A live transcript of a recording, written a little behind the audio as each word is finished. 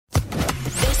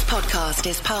podcast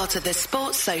is part of the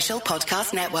Sports Social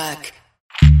Podcast Network.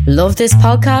 Love this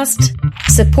podcast?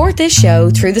 Support this show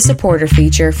through the supporter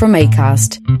feature from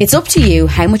Acast. It's up to you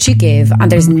how much you give and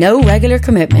there's no regular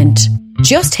commitment.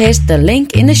 Just hit the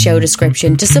link in the show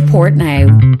description to support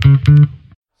now.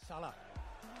 Salah.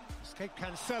 Escape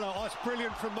Cancelo. Oh, it's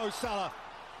brilliant from Mo Salah.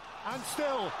 And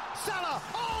still, Salah.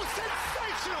 Oh,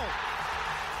 sensational!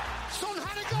 Son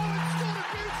had a goal and scored a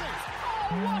beauty.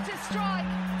 Oh, what a strike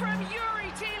from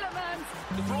Yuri Tielemans.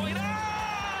 De Bruyne.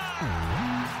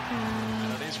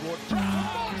 And it is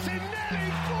Ward-Prowse.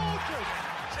 Martinelli, gorgeous.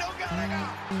 Still going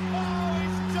up. Oh,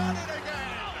 he's done it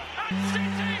again. And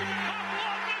City have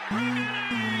won the Premier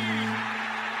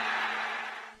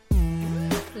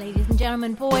League. Ladies and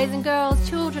gentlemen, boys and girls,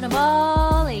 children of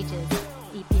all ages,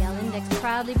 EPL Index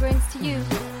proudly brings to you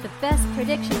the best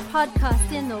prediction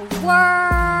podcast in the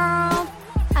world,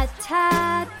 A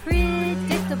Tad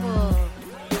Predictable,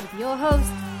 with your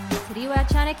host, Tariwa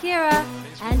Chanakira,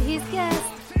 and his guest,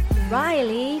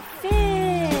 Riley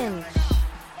Finch.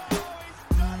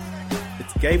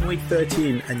 It's game week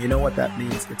 13, and you know what that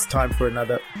means. It's time for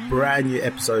another brand new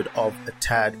episode of A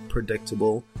Tad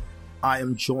Predictable. I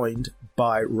am joined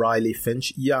by Riley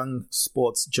Finch, young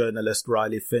sports journalist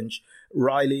Riley Finch.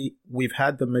 Riley, we've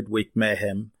had the midweek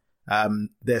mayhem.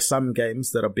 There's some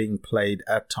games that are being played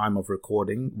at time of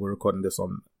recording. We're recording this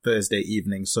on Thursday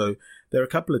evening. So there are a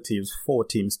couple of teams, 4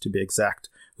 teams to be exact,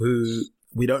 who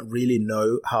we don't really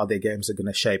know how their games are going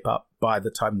to shape up by the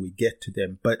time we get to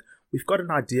them. But we've got an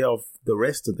idea of the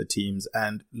rest of the teams,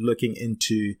 and looking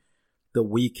into the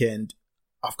weekend,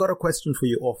 I've got a question for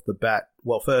you off the bat.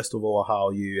 Well, first of all, how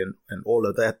are you and all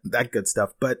of that good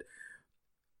stuff. But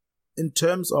in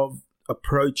terms of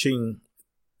approaching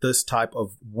this type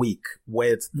of week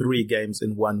where it's 3 games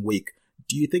in 1 week,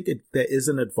 do you think there is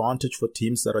an advantage for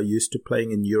teams that are used to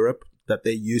playing in Europe, that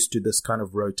they're used to this kind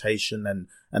of rotation and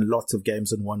lots of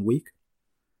games in 1 week?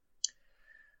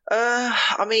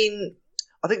 I mean,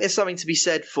 I think there's something to be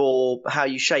said for how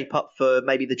you shape up for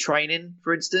maybe the training,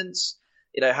 for instance.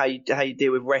 You know, how you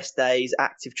deal with rest days,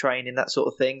 active training, that sort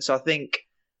of thing. So I think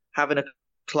having a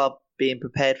club being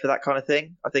prepared for that kind of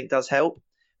thing, I think does help.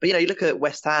 But, you know, you look at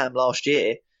West Ham last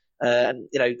year, and,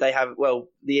 you know, they have, well,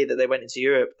 the year that they went into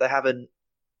Europe, they haven't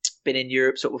been in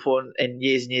Europe sort of before in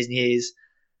years and years and years.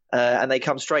 And they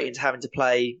come straight into having to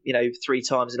play, you know, 3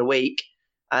 times in a week.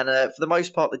 And for the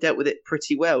most part, they dealt with it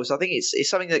pretty well. So I think it's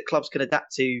something that clubs can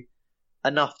adapt to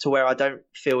enough to where I don't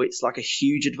feel it's like a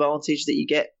huge advantage that you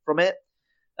get from it.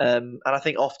 And I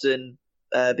think often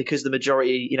because the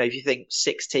majority, you know, if you think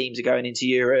 6 teams are going into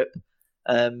Europe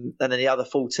and then the other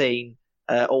 14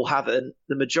 all haven't,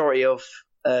 the majority of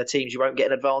teams you won't get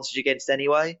an advantage against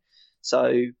anyway. So,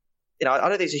 you know, I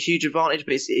don't think it's a huge advantage,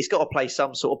 but it's got to play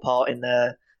some sort of part in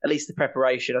at least the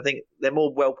preparation. I think they're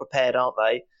more well prepared, aren't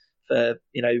they, for,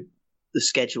 you know, the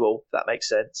schedule, if that makes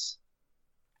sense.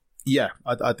 Yeah,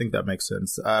 I think that makes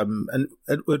sense. And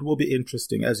it will be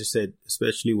interesting, as you said,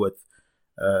 especially with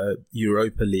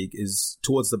Europa League, is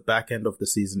towards the back end of the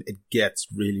season, it gets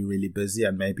really, really busy,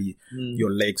 and maybe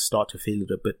your legs start to feel it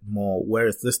a bit more.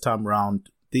 Whereas this time around,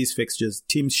 these fixtures,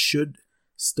 teams should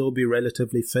still be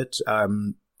relatively fit,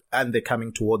 and they're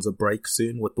coming towards a break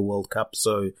soon with the World Cup.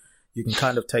 So you can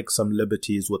kind of take some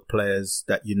liberties with players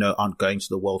that you know aren't going to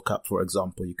the World Cup, for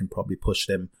example. You can probably push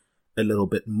them a little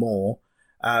bit more.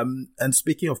 And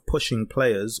speaking of pushing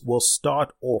players, we'll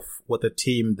start off with a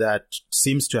team that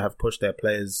seems to have pushed their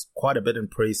players quite a bit in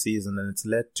pre-season, and it's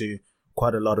led to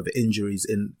quite a lot of injuries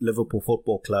in Liverpool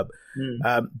Football Club.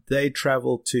 They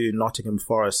travelled to Nottingham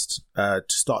Forest to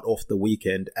start off the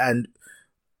weekend, and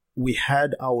we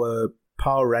had our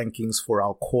power rankings for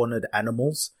our cornered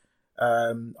animals.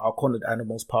 Our cornered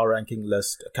animals power ranking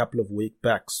list a couple of weeks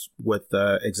back with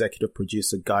executive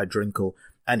producer Guy Drinkle.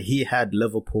 And he had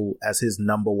Liverpool as his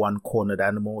number 1 cornered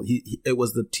animal. It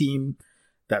was the team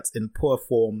that's in poor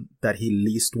form that he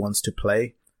least wants to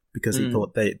play, because he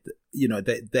thought they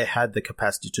had the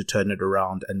capacity to turn it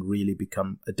around and really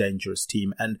become a dangerous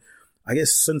team. And I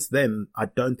guess since then, I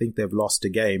don't think they've lost a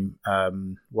game.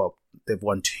 Well, they've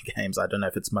won 2 games. I don't know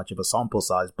if it's much of a sample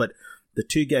size, but the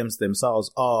 2 games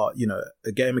themselves are, you know,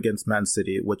 a game against Man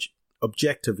City, which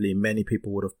objectively many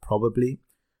people would have probably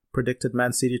predicted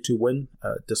Man City to win,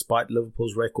 despite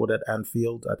Liverpool's record at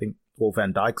Anfield. I think, or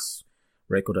Van Dijk's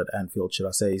record at Anfield, should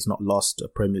I say. He's not lost a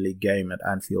Premier League game at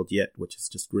Anfield yet, which is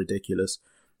just ridiculous.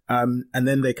 And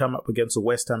then they come up against a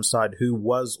West Ham side who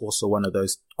was also one of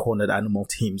those cornered animal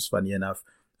teams, funny enough,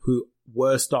 who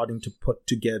were starting to put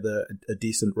together a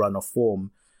decent run of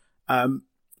form.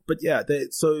 But yeah,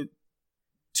 so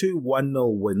two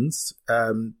 1-0 wins,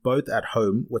 both at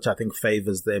home, which I think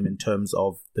favours them in terms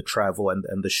of the travel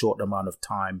and the short amount of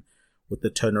time with the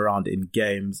turnaround in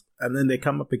games. And then they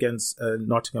come up against a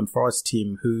Nottingham Forest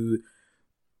team who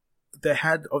they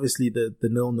had obviously the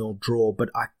 0-0 draw, but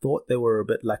I thought they were a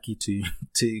bit lucky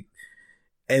to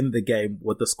end the game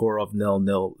with the score of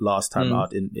 0-0 last time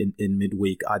out in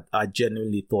midweek. I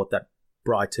genuinely thought that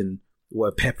Brighton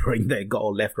were peppering their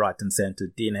goal left, right and centre.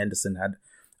 Dean Henderson had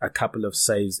a couple of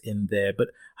saves in there. But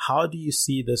how do you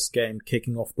see this game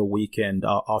kicking off the weekend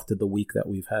after the week that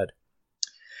we've had?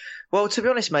 Well, to be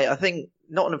honest, mate, I think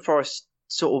Nottingham Forest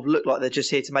sort of look like they're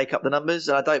just here to make up the numbers.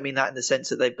 And I don't mean that in the sense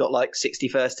that they've got like 60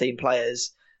 first team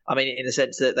players. I mean, in the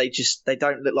sense that they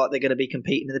don't look like they're going to be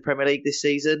competing in the Premier League this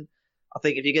season. I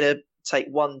think if you're going to take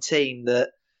one team that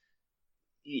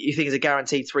you think is a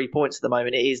guaranteed 3 points at the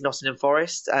moment, it is Nottingham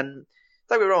Forest. And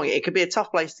don't get me wrong, it could be a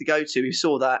tough place to go to. We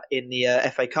saw that in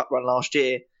the FA Cup run last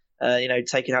year,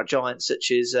 taking out giants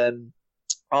such as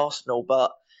Arsenal,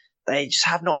 but they just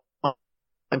have not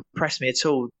impressed me at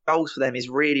all. Goals for them is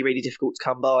really, really difficult to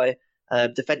come by.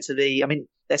 Defensively, I mean,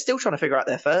 they're still trying to figure out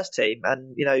their first team.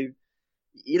 And,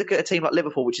 you look at a team like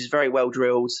Liverpool, which is very well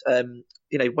drilled.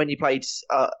 When you played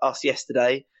us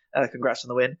yesterday, congrats on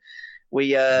the win.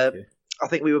 I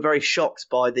think we were very shocked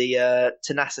by the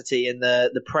tenacity and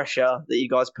the pressure that you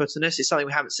guys put on us. It's something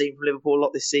we haven't seen from Liverpool a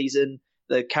lot this season.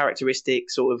 The characteristic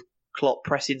sort of Klopp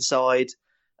press inside,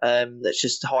 that's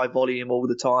just high volume all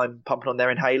the time, pumping on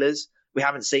their inhalers. We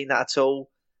haven't seen that at all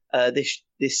this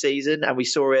season, and we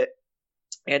saw it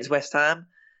against West Ham.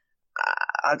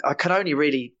 I can only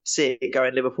really see it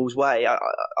going Liverpool's way.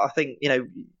 I think,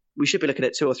 we should be looking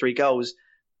at 2 or 3 goals.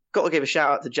 Got to give a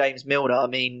shout out to James Milner. I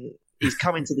mean, he's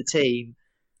come into the team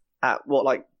at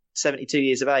 72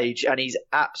 years of age, and he's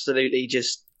absolutely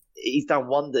he's done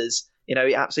wonders. He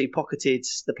absolutely pocketed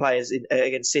the players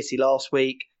against City last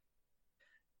week.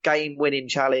 Game-winning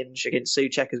challenge against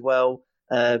Souček as well,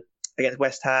 against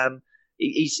West Ham.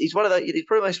 He's he's probably the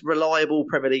most reliable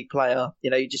Premier League player.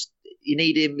 You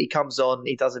need him. He comes on.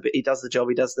 He does the job.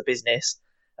 He does the business.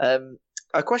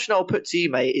 A question I'll put to you,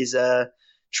 mate, is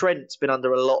Trent's been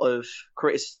under a lot of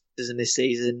criticism this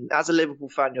season. As a Liverpool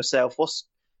fan yourself,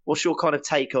 what's your kind of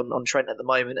take on Trent at the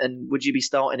moment, and would you be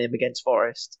starting him against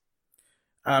Forest?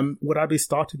 Would I be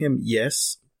starting him?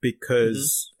 Yes,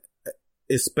 because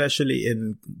especially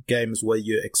in games where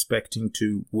you're expecting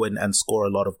to win and score a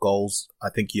lot of goals, I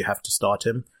think you have to start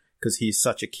him because he's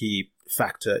such a key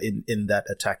factor in that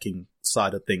attacking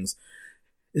side of things.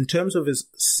 In terms of his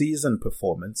season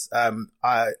performance,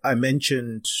 I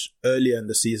mentioned earlier in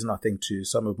the season, I think, to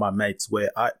some of my mates,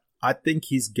 where I think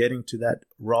he's getting to that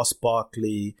Ross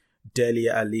Barkley, Dele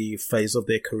Alli phase of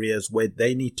their careers where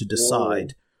they need to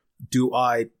decide, do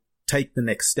I take the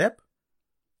next step?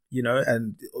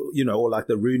 Or like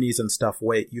the Rooneys and stuff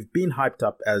where you've been hyped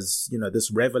up as, this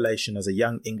revelation as a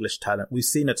young English talent. We've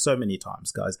seen it so many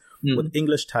times, guys, with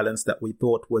English talents that we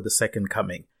thought were the second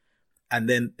coming. And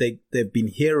then they've been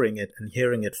hearing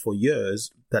it for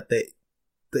years that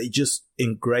they just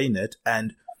ingrain it.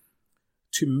 And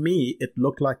to me, it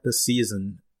looked like this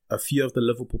season, a few of the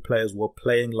Liverpool players were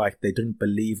playing like they didn't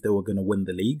believe they were going to win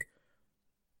the league.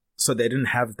 So they didn't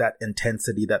have that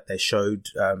intensity that they showed,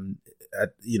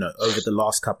 over the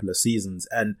last couple of seasons.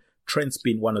 And Trent's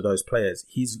been one of those players.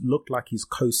 He's looked like he's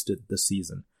coasted this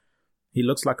season. He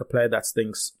looks like a player that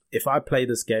thinks, if I play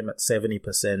this game at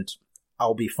 70%,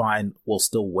 I'll be fine. We'll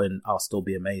still win. I'll still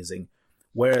be amazing.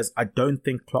 Whereas I don't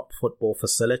think Klopp football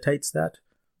facilitates that.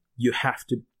 You have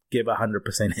to give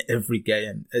 100% every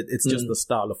game. It's just the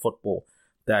style of football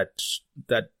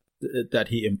that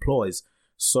he employs.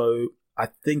 So I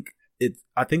think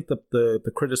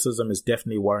the criticism is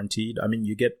definitely warranted. I mean,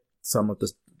 you get some of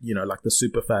the, like the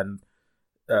super fan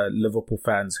Liverpool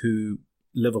fans who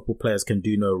Liverpool players can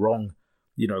do no wrong.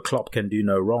 Klopp can do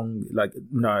no wrong. Like,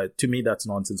 no, to me, that's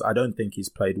nonsense. I don't think he's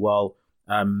played well.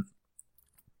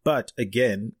 But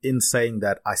again, in saying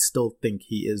that, I still think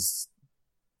he is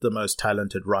the most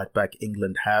talented right back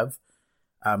England have.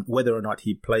 Whether or not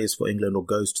he plays for England or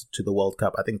goes to the World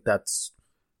Cup, I think that's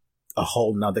a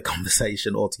whole nother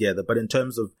conversation altogether. But in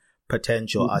terms of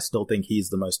potential, I still think he's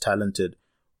the most talented.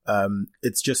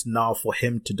 It's just now for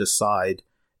him to decide,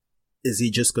 is he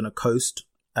just going to coast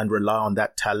and rely on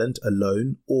that talent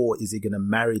alone, or is he going to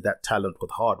marry that talent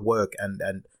with hard work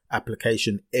and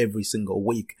application every single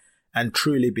week and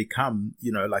truly become,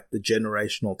 like the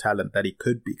generational talent that he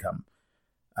could become?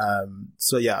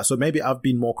 So maybe I've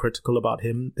been more critical about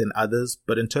him than others,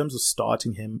 but in terms of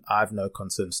starting him, I have no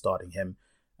concern starting him.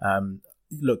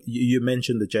 Look, you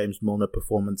mentioned the James Milner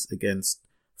performance against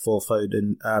for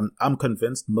Foden. I'm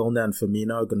convinced Milner and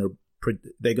Firmino are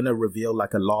they're gonna reveal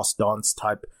like a last dance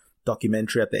type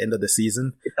documentary at the end of the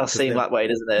season. It does seem that way,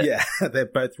 doesn't it? Yeah, they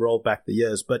both roll back the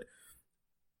years. But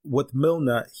with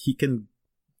Milner, he can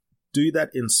do that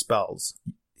in spells.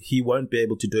 He won't be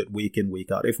able to do it week in,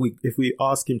 week out. If we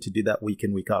ask him to do that week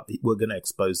in, week out, we're going to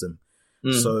expose him.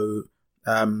 So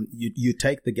you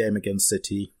take the game against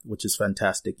City, which is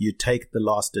fantastic. You take the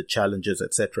last challenges,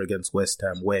 etc., against West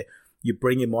Ham, where you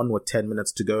bring him on with 10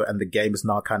 minutes to go, and the game is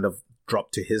now kind of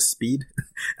dropped to his speed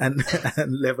and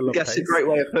level of That's pace. a great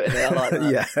way of putting it. I like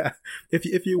that. Yeah.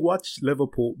 If you watch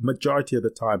Liverpool, majority of the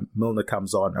time, Milner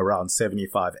comes on around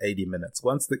 75, 80 minutes.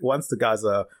 Once the guys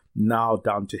are now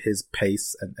down to his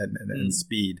pace and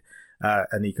speed,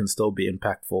 and he can still be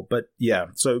impactful. But yeah,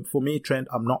 so for me, Trent,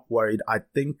 I'm not worried. I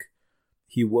think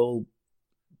he will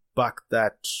buck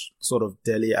that sort of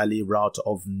Dele Alli route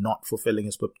of not fulfilling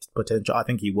his potential. I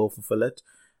think he will fulfill it.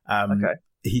 Okay.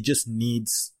 He just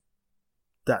needs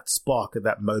that spark,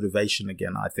 that motivation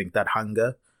again. I think that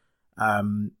hunger,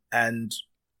 and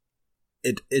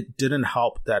it didn't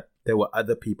help that there were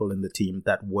other people in the team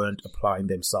that weren't applying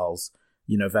themselves.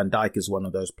 You know, Van Dijk is one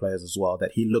of those players as well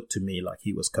that he looked to me like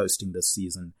he was coasting this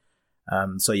season.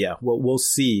 So yeah, we'll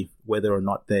see whether or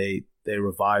not they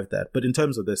revive that. But in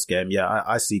terms of this game, yeah,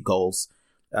 I see goals.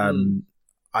 I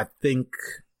think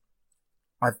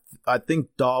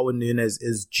Darwin Núñez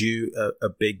is due a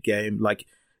big game. Like,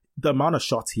 the amount of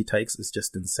shots he takes is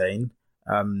just insane.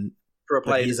 For a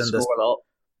player who score a lot.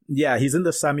 Yeah, he's in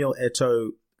the Samuel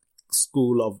Eto'o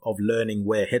school of learning,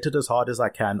 where hit it as hard as I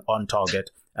can on target,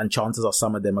 and chances are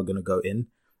some of them are going to go in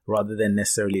rather than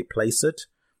necessarily place it.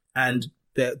 And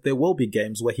there will be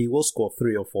games where he will score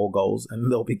 3 or 4 goals, and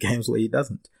there'll be games where he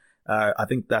doesn't. I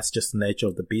think that's just the nature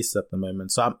of the beast at the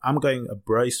moment. So I'm going a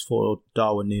brace for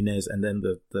Darwin Núñez, and then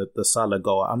the Salah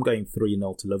goal. I'm going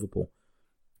 3-0 to Liverpool.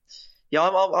 Yeah,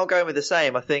 I'm going with the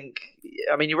same. I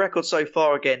mean, your record so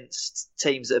far against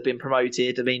teams that have been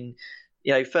promoted. I mean,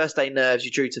 you know, first day nerves,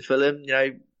 you drew to Fulham. You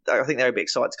know, I think they're a bit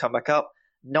excited to come back up.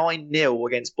 9-0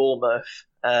 against Bournemouth.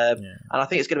 And I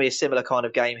think it's going to be a similar kind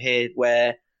of game here,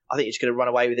 where I think you're just going to run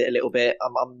away with it a little bit.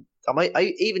 I'm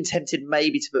even tempted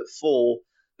maybe to put 4,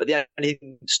 but the only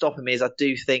thing stopping me is I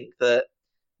do think that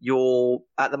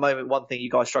at the moment, one thing you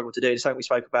guys struggle to do, and something we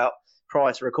spoke about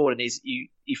prior to recording, is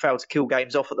you fail to kill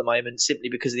games off at the moment simply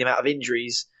because of the amount of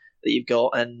injuries that you've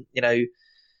got. And, you know,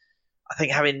 I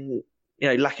think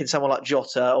lacking someone like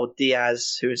Jota or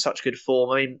Diaz, who are in such good form.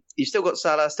 I mean, you've still got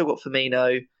Salah, still got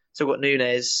Firmino, still got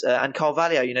Núñez, and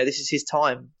Carvalho. You know, this is his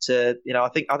time to, you know, I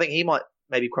think he might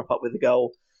maybe crop up with a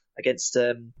goal against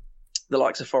the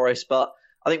likes of Forest. But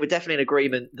I think we're definitely in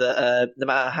agreement that no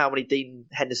matter how many Dean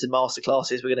Henderson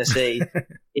masterclasses we're going to see,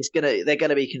 they're going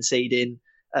to be conceding.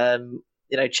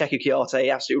 You know, Cheku Kouyaté,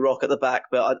 absolute rock at the back,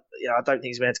 but I don't think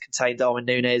he's been able to contain Darwin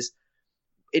Núñez.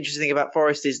 Interesting thing about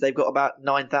Forest is they've got about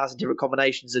 9,000 different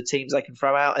combinations of teams they can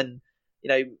throw out, and you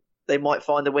know, they might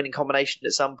find the winning combination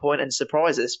at some point and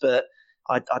surprise us. But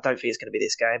I don't think it's going to be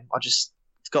this game. It's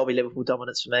got to be Liverpool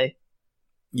dominance for me.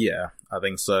 Yeah, I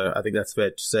think so. I think that's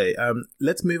fair to say.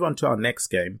 Let's move on to our next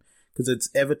game, because it's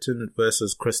Everton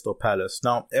versus Crystal Palace.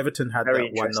 Now, Everton had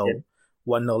that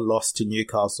 1-0 loss to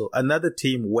Newcastle. Another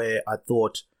team where I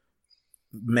thought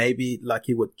maybe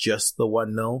lucky with just the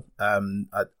 1-0.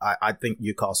 I think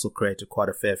Newcastle created quite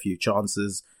a fair few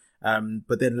chances.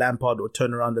 But then Lampard would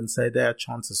turn around and say there are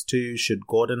chances too. Should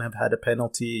Gordon have had a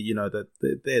penalty? You know,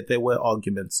 that there were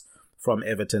arguments from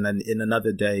Everton, and in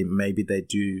another day, maybe they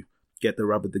do get the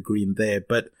rub of the green there.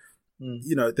 But,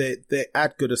 you know, they're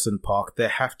at Goodison Park. They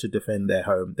have to defend their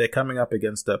home. They're coming up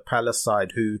against a Palace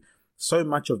side who so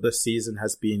much of this season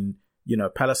has been, you know,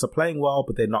 Palace are playing well,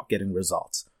 but they're not getting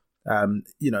results.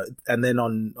 You know, and then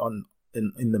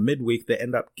in the midweek, they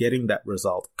end up getting that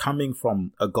result coming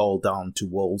from a goal down to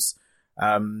Wolves.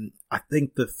 I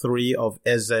think the 3 of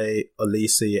Eze,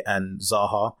 Olise and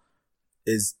Zaha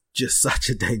is just such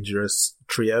a dangerous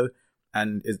trio,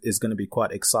 and is going to be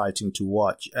quite exciting to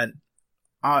watch. And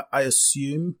I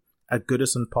assume at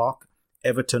Goodison Park,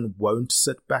 Everton won't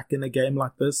sit back in a game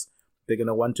like this. They're going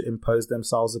to want to impose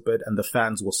themselves a bit, and the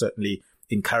fans will certainly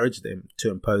encourage them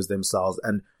to impose themselves.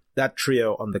 And that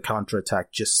trio on the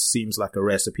counter-attack just seems like a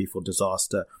recipe for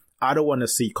disaster. I don't want to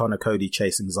see Conor Cody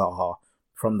chasing Zaha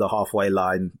from the halfway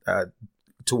line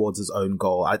towards his own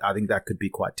goal. I think that could be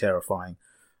quite terrifying.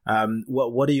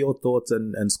 What are your thoughts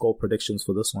and score predictions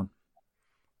for this one?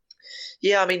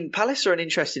 Yeah, I mean, Palace are an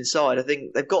interesting side. I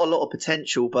think they've got a lot of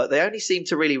potential, but they only seem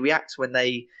to really react when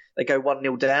they go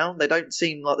 1-0 down. They don't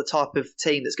seem like the type of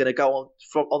team that's going to go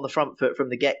on the front foot from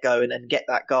the get-go and get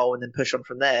that goal and then push on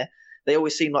from there. They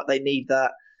always seem like they need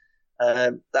that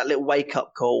that little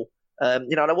wake-up call.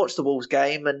 And I watched the Wolves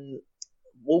game, and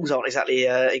Wolves aren't exactly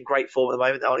in great form at the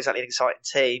moment. They aren't exactly an exciting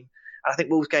team. And I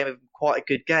think Wolves' game is quite a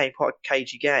good game, quite a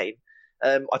cagey game.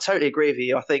 I totally agree with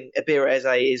you. I think Iborra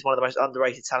Eze is one of the most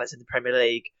underrated talents in the Premier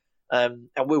League. And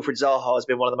Wilfried Zaha has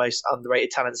been one of the most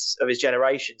underrated talents of his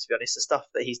generation, to be honest. The stuff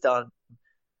that he's done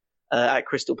at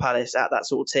Crystal Palace, at that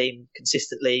sort of team,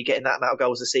 consistently getting that amount of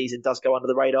goals a season does go under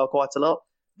the radar quite a lot.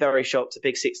 Very shocked a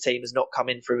Big Six team has not come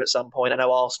in through at some point. I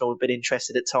know Arsenal have been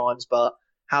interested at times, but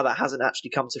how that hasn't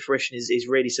actually come to fruition is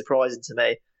really surprising to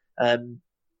me. I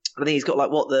think he's got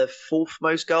the fourth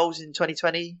most goals in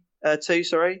 2022,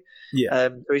 sorry. Yeah.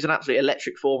 He's an absolute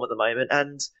electric form at the moment.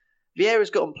 And Vieira's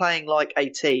got him playing like a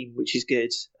team, which is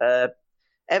good.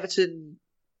 Everton,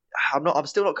 I'm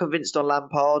still not convinced on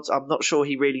Lampard. I'm not sure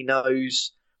he really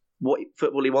knows what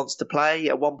football he wants to play.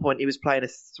 At one point he was playing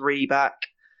a 3-back,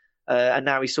 and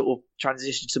now he's sort of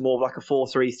transitioned to more of like a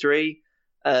 4-3-3.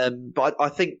 But I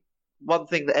think one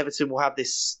thing that Everton will have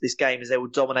this game is they will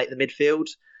dominate the midfield.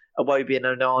 Iwobi and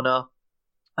Onana,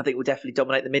 I think, will definitely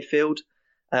dominate the midfield.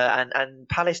 And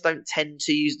Palace don't tend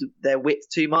to use their width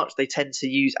too much. They tend to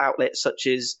use outlets such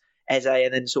as Eze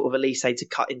and then sort of Elise to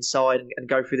cut inside and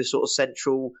go through the sort of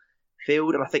central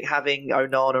field. And I think having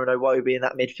Onana and Iwobi in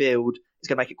that midfield is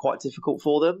going to make it quite difficult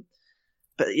for them.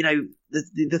 But,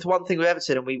 the one thing with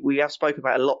Everton, and we have spoken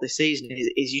about it a lot this season,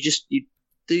 is you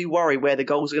do worry where the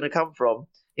goals are going to come from.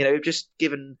 We've just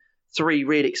given 3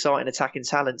 really exciting attacking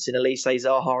talents in Elise,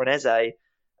 Zaha and Eze.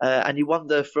 And you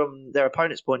wonder from their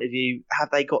opponent's point of view, have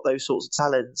they got those sorts of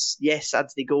talents? Yes,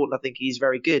 Anthony Gordon, I think he's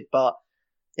very good, but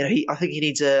I think he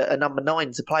needs a number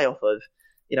 9 to play off of.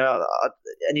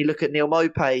 And you look at Neal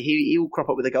Maupay, he'll crop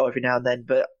up with a goal every now and then,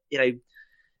 but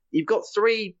you've got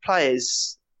 3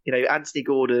 players, Anthony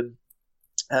Gordon,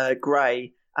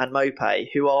 Gray, and Maupay,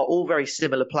 who are all very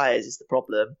similar players. Is the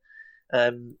problem.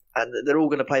 And they're all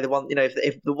going to play the one.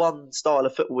 If the one style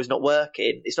of football is not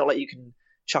working, it's not like you can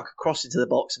chuck a cross into the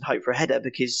box and hope for a header,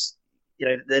 because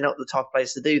they're not the type of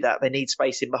players to do that. They need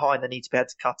space in behind. They need to be able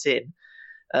to cut in.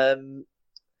 In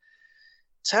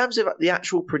terms of the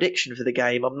actual prediction for the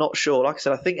game, I'm not sure. Like I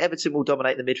said, I think Everton will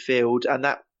dominate the midfield, and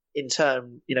that in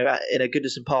turn, in a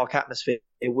Goodison Park atmosphere,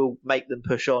 it will make them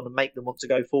push on and make them want to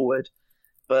go forward.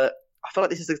 But I feel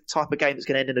like this is the type of game that's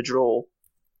going to end in a draw.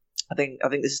 I think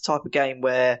this is the type of game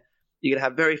where you're going to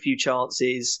have very few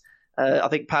chances. I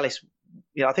think Palace,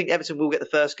 I think Everton will get the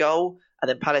first goal, and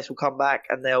then Palace will come back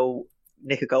and they'll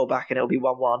nick a goal back, and it'll be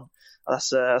 1-1.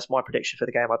 That's my prediction for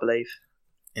the game, I believe.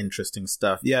 Interesting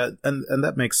stuff. Yeah, and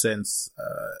that makes sense,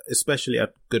 especially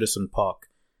at Goodison Park.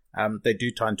 They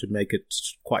do tend to make it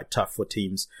quite tough for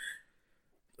teams.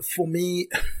 For me,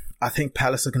 I think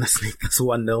Palace are going to sneak this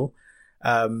 1-0.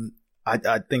 I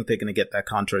think they're going to get that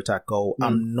counter-attack goal.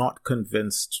 I'm not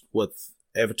convinced with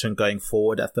Everton going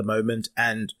forward at the moment.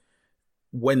 And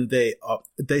when they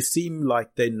seem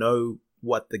like they know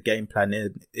what the game plan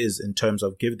is in terms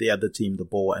of give the other team the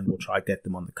ball and we'll try to get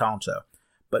them on the counter.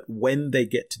 But when they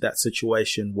get to that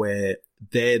situation where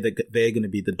they're going to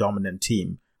be the dominant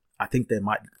team, I think they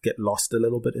might get lost a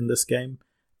little bit in this game.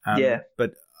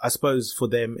 But I suppose for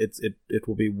them, it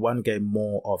will be one game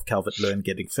more of Calvert-Lewin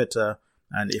getting fitter.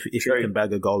 And if he can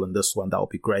bag a goal in this one, that would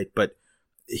be great. But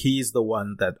he's the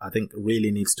one that I think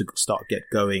really needs to get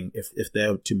going if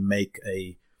they're to make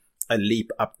a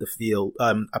leap up the field,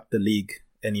 up the league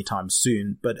anytime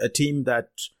soon. But a team that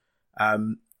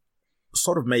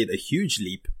sort of made a huge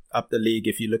leap up the league,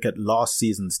 if you look at last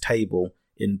season's table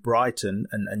in Brighton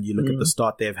and you look at the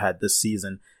start they've had this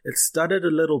season, it stuttered a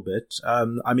little bit.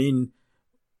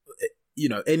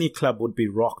 Any club would be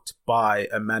rocked by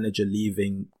a manager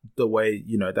leaving the way,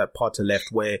 that Potter left,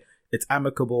 where it's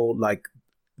amicable, like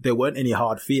there weren't any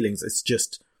hard feelings. It's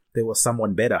just there was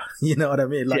someone better. You know what I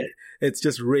mean? Like it's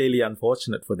just really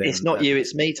unfortunate for them. It's not you,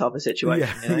 it's me type of situation.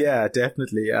 Yeah, yeah,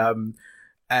 definitely.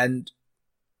 And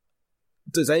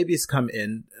De Zerbi's come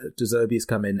in,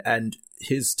 and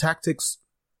his tactics,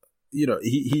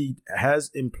 he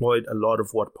has employed a lot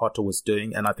of what Potter was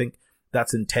doing, and I think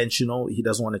that's intentional. He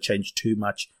doesn't want to change too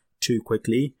much too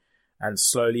quickly, and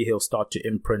slowly he'll start to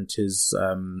imprint his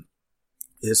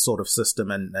sort of system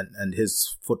and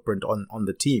his footprint on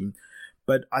the team.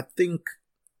 But I think,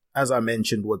 as I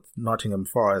mentioned with Nottingham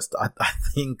Forest, I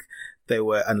think they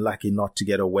were unlucky not to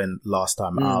get a win last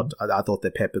time out. I thought they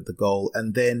peppered the goal,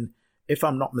 and then, if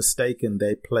I'm not mistaken,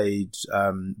 they played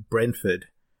Brentford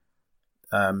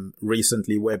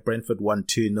recently, where Brentford won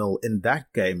 2-0. In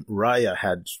that game, Raya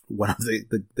had one of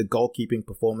the goalkeeping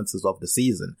performances of the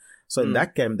season. So in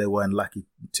that game, they were unlucky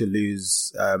to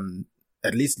lose,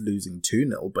 at least losing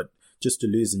 2-0, but just to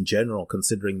lose in general,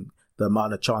 considering the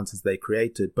amount of chances they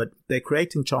created. But they're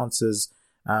creating chances,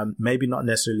 maybe not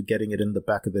necessarily getting it in the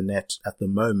back of the net at the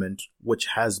moment, which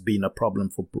has been a problem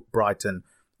for Brighton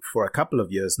for a couple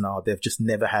of years now. They've just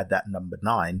never had that number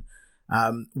 9.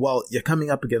 Well, you're coming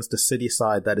up against a City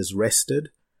side that is rested,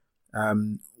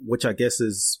 which I guess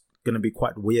is going to be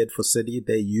quite weird for City.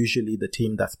 They're usually the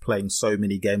team that's playing so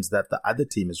many games that the other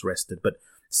team is rested. But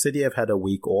City have had a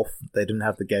week off. They didn't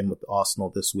have the game with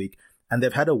Arsenal this week. And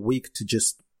they've had a week to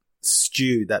just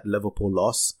stew that Liverpool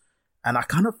loss. And I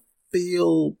kind of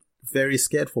feel very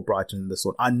scared for Brighton in this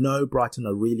one. I know Brighton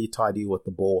are really tidy with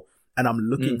the ball. And I'm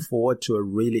looking forward to a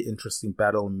really interesting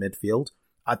battle in midfield.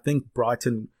 I think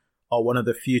Brighton are one of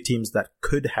the few teams that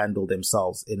could handle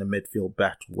themselves in a midfield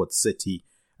battle with City,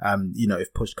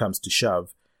 if push comes to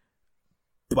shove.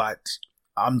 But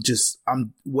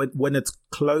when it's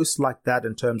close like that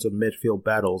in terms of midfield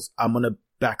battles, I'm going to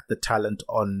back the talent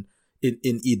in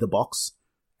either box.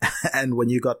 And when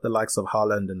you got the likes of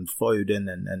Haaland and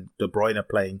Foden and De Bruyne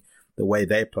playing the way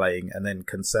they're playing, and then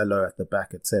Cancelo at the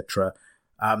back, etc.,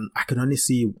 I can only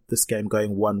see this game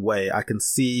going one way. I'm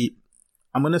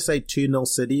going to say 2-0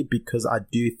 City, because I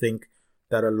do think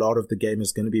that a lot of the game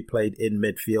is going to be played in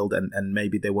midfield, and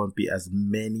maybe there won't be as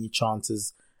many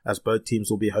chances as both teams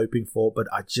will be hoping for. But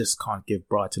I just can't give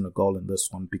Brighton a goal in this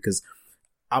one, because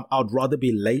I'd rather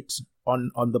be late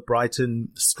on the Brighton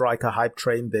striker hype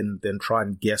train than try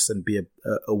and guess and be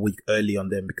a week early on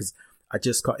them, because I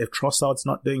just can't. If Trossard's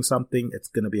not doing something, it's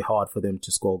going to be hard for them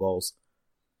to score goals.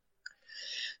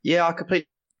 Yeah, I completely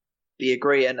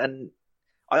agree. And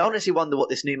I honestly wonder what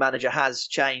this new manager has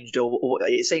changed, or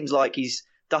it seems like he's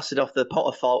dusted off the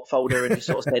Potter folder and just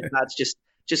sort of said, lads,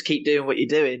 just keep doing what you're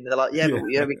doing. They're like,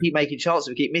 but we keep making chances,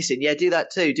 we keep missing. Yeah, do that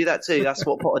too. That's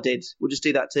what Potter did. We'll just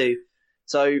do that too.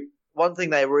 So one thing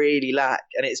they really lack,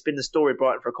 and it's been the story of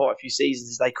Brighton for quite a few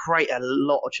seasons, is they create a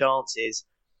lot of chances.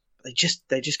 But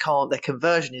they just can't. Their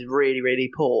conversion is really, really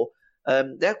poor.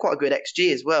 They have quite a good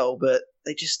XG as well, but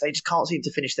they just can't seem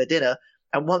to finish their dinner.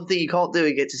 And one thing you can't do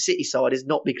against a City side is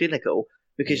not be clinical,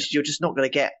 because you're just not going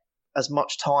to get as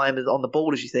much time on the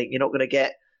ball as you think. You're not going to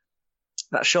get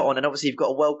that shot on. And obviously you've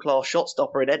got a world-class shot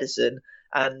stopper in Ederson,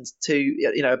 and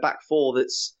a back four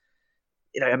that's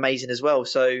amazing as well.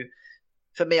 So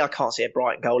for me, I can't see a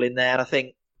Brighton goal in there. And I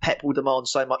think Pep will demand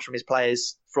so much from his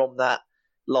players from that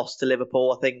loss to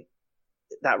Liverpool. I think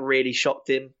that really shocked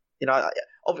him.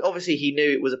 Obviously he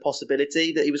knew it was a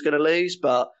possibility that he was going to lose,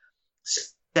 but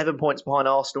 7 points behind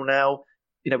Arsenal now.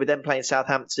 With them playing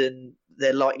Southampton,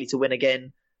 they're likely to win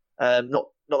again. Not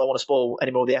that I want to spoil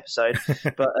any more of the episode,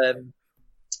 but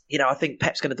I think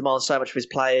Pep's going to demand so much of his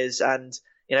players, and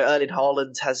Erling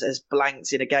Haaland has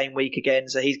blanked in a game week again,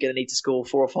 so he's going to need to score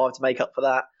 4 or 5 to make up for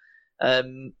that.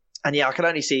 I can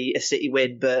only see a City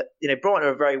win, but Brighton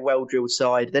are a very well drilled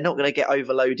side. They're not going to get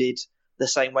overloaded the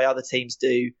same way other teams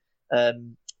do.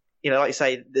 Like you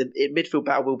say, the midfield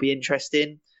battle will be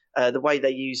interesting. The way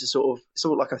they use a sort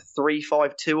of like a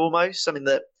 3-5-2 almost, something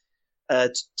that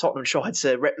Tottenham tried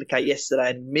to replicate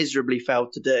yesterday and miserably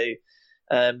failed to do.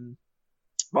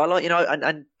 But I like,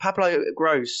 and Pablo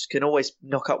Gross can always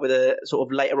knock up with a sort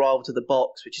of late arrival to the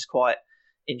box, which is quite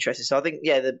interesting. So I think,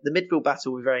 the midfield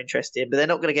battle will be very interesting, but they're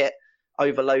not going to get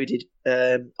overloaded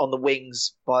on the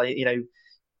wings by,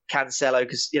 Cancelo,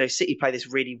 because, City play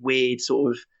this really weird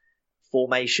sort of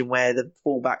formation where the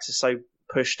fullbacks are so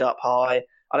pushed up high.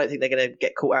 I don't think they're going to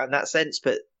get caught out in that sense,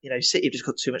 but City have just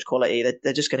got too much quality.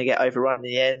 They're just going to get overrun in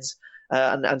the ends.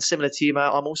 And similar to you,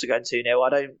 Matt, I'm also going 2-0. I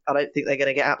don't think they're going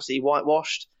to get absolutely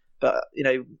whitewashed, but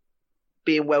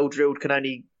being well drilled can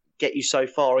only get you so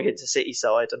far against a City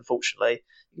side. Unfortunately,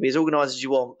 you can be as organised as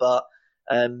you want, but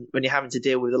when you're having to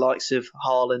deal with the likes of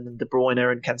Haaland and De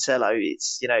Bruyne and Cancelo,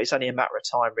 it's only a matter of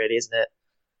time, really, isn't it?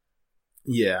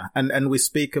 Yeah, and we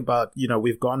speak about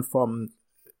we've gone from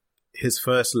his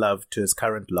first love to his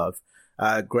current love.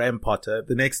 Graham Potter.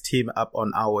 The next team up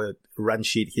on our run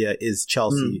sheet here is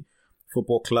Chelsea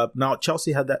Football Club. Now,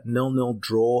 Chelsea had that 0-0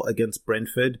 draw against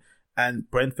Brentford, and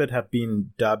Brentford have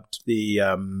been dubbed the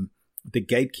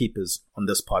gatekeepers on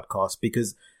this podcast,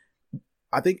 because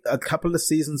I think a couple of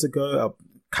seasons ago,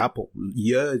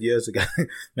 years ago,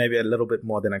 maybe a little bit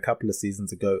more than a couple of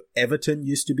seasons ago, Everton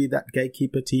used to be that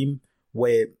gatekeeper team,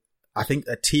 where I think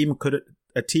a team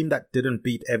that didn't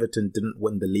beat Everton didn't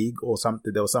win the league or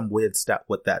something. There was some weird stat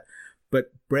with that.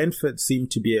 But Brentford seemed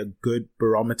to be a good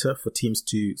barometer for teams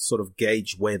to sort of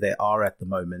gauge where they are at the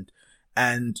moment.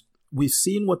 And we've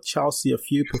seen with Chelsea a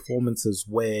few performances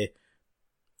where,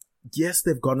 yes,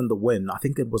 they've gotten the win. I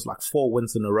think it was like 4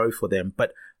 wins in a row for them.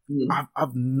 But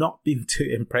I've not been too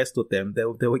impressed with them. They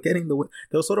were getting the win.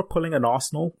 They were sort of pulling an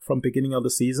Arsenal from beginning of the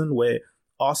season, where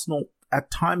Arsenal at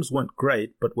times weren't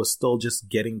great, but were still just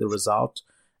getting the result.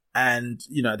 And,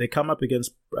 they come up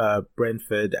against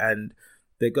Brentford and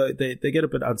they get a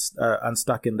bit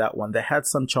unstuck in that one. They had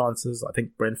some chances. I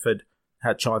think Brentford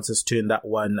had chances too in that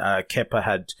one. Kepa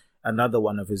had another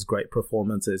one of his great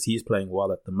performances. He's playing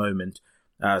well at the moment.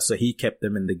 So he kept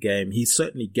them in the game. He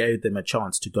certainly gave them a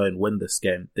chance to go and win this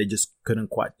game. They just couldn't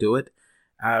quite do it.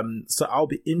 So I'll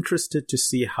be interested to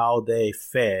see how they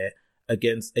fare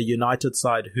against a United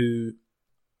side who,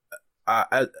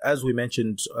 as we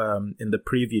mentioned in the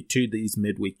preview to these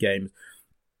midweek games,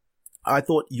 I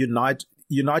thought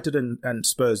United and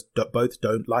Spurs both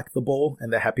don't like the ball,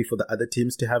 and they're happy for the other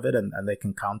teams to have it and they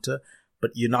can counter.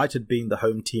 But United being the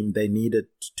home team, they needed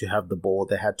to have the ball.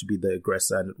 They had to be the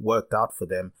aggressor, and it worked out for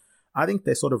them. I think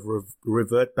they sort of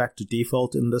revert back to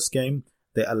default in this game.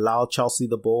 They allow Chelsea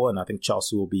the ball, and I think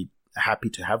Chelsea will be happy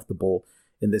to have the ball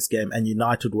in this game. And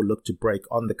United will look to break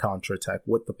on the counter-attack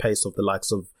with the pace of the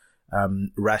likes of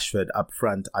Rashford up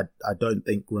front. I don't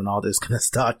think Ronaldo is going to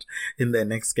start in their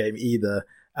next game either.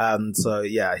 So,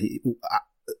 yeah,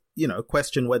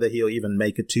 question whether he'll even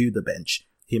make it to the bench.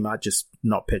 He might just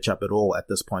not pitch up at all at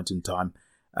this point in time.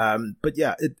 But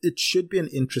yeah, it should be an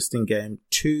interesting game.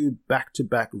 2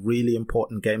 back-to-back really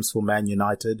important games for Man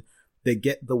United. They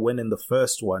get the win in the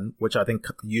first one, which I think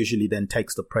usually then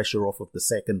takes the pressure off of the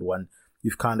second one.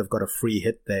 You've kind of got a free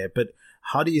hit there. But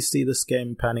how do you see this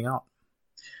game panning out?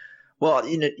 Well,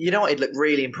 United looked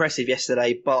really impressive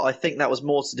yesterday, but I think that was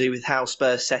more to do with how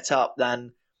Spurs set up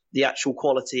than the actual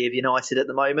quality of United at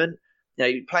the moment.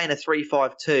 Playing a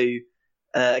 3-5-2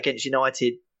 against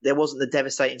United, there wasn't the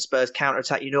devastating Spurs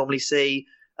counter-attack you normally see.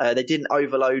 They didn't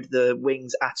overload the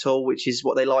wings at all, which is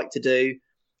what they like to do.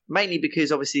 Mainly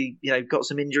because, obviously, got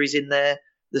some injuries in there.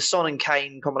 The Son and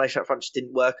Kane combination up front just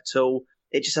didn't work at all.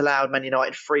 It just allowed Man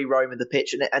United free roam of the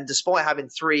pitch. And despite having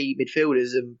 3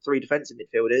 midfielders and 3 defensive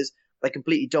midfielders, they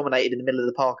completely dominated in the middle of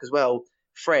the park as well.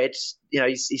 Fred,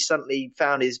 he's suddenly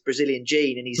found his Brazilian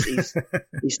gene, and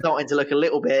he's starting to look a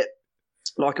little bit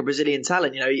like a Brazilian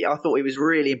talent. I thought he was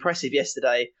really impressive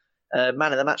yesterday.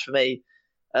 Man of the match for me.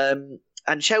 And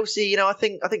Chelsea, I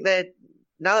think they're,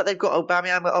 now that they've got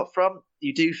Aubameyang up front,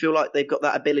 you do feel like they've got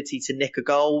that ability to nick a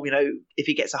goal. If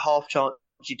he gets a half chance,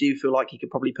 you do feel like he could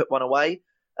probably put one away.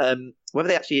 Whether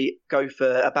they actually go for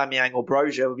Aubameyang or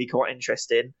Broja would be quite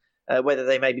interesting. Whether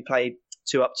they maybe play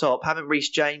 2 up top. Having Reece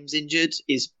James injured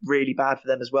is really bad for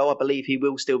them as well. I believe he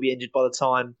will still be injured by the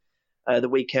time the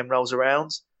weekend rolls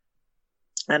around.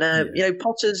 And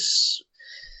Potter's,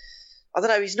 I don't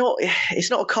know, it's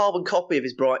not a carbon copy of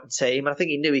his Brighton team. And I think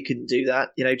he knew he couldn't do that.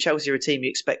 Chelsea are a team you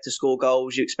expect to score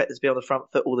goals, you expect them to be on the front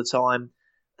foot all the time.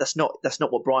 That's not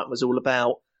what Brighton was all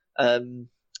about.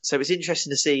 So it's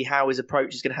interesting to see how his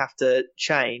approach is going to have to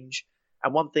change.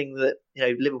 And one thing that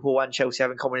Liverpool and Chelsea have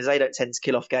in common is they don't tend to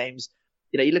kill off games.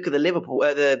 You look at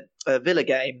the Villa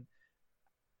game,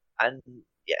 and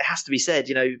it has to be said,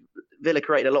 Villa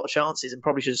created a lot of chances and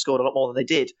probably should have scored a lot more than they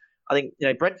did. I think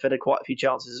Brentford had quite a few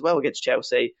chances as well against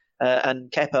Chelsea, and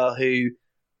Kepa, who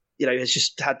has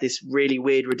just had this really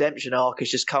weird redemption arc, has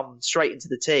just come straight into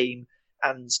the team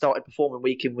and started performing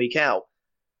week in, week out.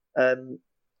 So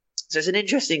it's an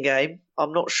interesting game.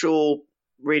 I'm not sure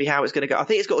really how it's going to go. I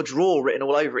think it's got a draw written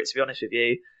all over it, to be honest with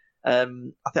you. I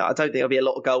don't think there'll be a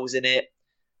lot of goals in it.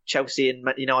 Chelsea and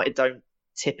Man United don't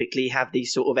typically have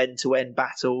these sort of end-to-end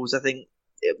battles. I think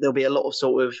there'll be a lot of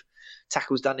sort of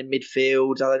tackles done in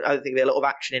midfield. I don't think there'll be a lot of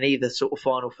action in either sort of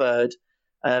final third.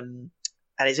 And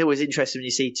it's always interesting when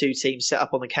you see 2 teams set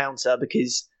up on the counter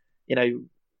because, you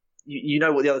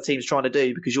know what the other team's trying to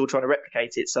do because you're trying to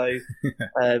replicate it. So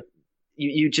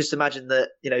you just imagine that,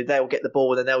 they'll get the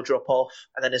ball and then they'll drop off.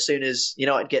 And then as soon as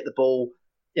United get the ball,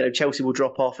 Chelsea will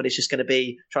drop off and it's just going to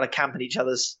be trying to camp in each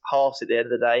other's halves at the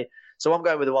end of the day. So I'm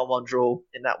going with a 1-1 draw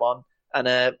in that one.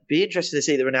 And be interested to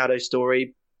see the Ronaldo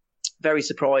story. Very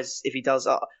surprised if he does.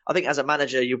 I think as a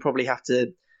manager, you'll probably have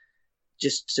to,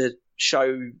 just to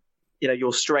show,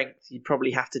 your strength, you'd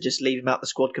probably have to just leave him out the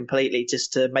squad completely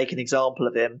just to make an example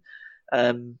of him.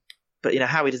 But,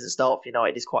 how he doesn't start for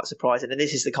United is quite surprising. And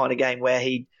this is the kind of game where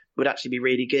he would actually be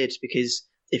really good because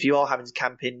if you are having to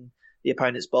camp in the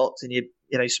opponent's box and you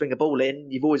swing a ball in,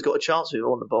 you've always got a chance with him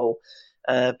on the ball.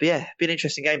 But yeah, be an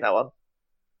interesting game, that one.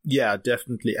 Yeah,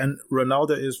 definitely. And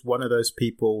Ronaldo is one of those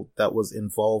people that was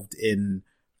involved in,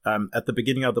 at the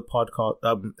beginning of the podcast,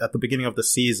 at the beginning of the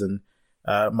season,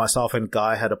 myself and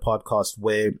Guy had a podcast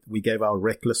where we gave our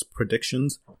reckless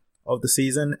predictions of the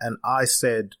season. And I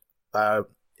said,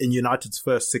 in United's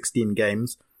first 16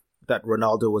 games, that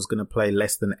Ronaldo was going to play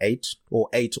less than 8 or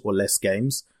less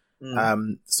games.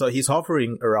 So he's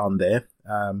hovering around there.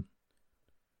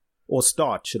 or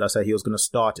start, should I say. He was going to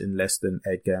start in less than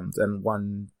 8 games. And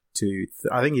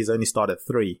I think he's only started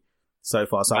 3 so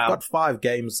far. So wow. I've got 5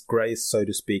 games grace, so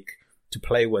to speak, to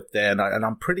play with there. And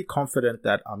I'm pretty confident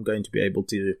that I'm going to be able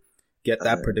to get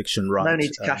that prediction right. No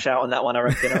need to cash out on that one, I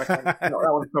reckon. That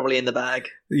one's probably in the bag.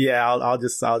 Yeah, I'll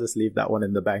just leave that one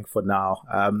in the bank for now.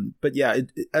 But yeah,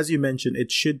 as you mentioned,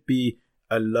 it should be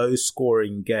a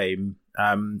low-scoring game,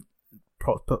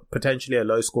 potentially a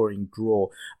low-scoring draw.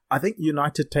 I think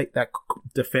United take that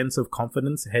defensive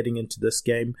confidence heading into this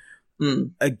game.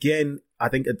 Again, I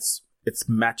think it's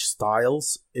match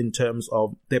styles in terms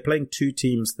of they're playing 2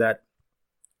 teams that,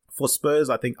 for Spurs,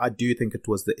 I do think it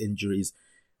was the injuries.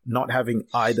 Not having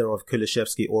either of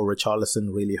Kulusevski or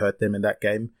Richarlison really hurt them in that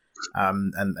game,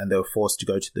 and they were forced to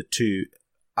go to the 2.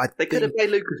 They could have played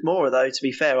Lucas Moura, though, to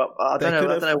be fair. I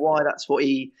don't know why that's what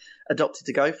he adopted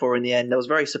to go for in the end. I was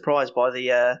very surprised by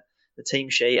the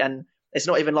team sheet, and it's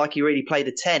not even like he really played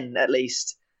a 10, at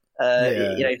least. You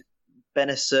know,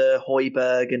 Bennacer,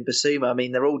 Højbjerg, and Basuma, I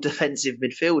mean, they're all defensive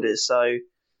midfielders, so...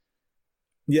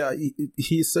 Yeah,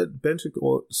 he said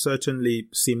Bentancur certainly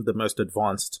seemed the most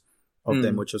advanced of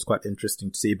them, which was quite interesting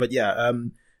to see. But yeah,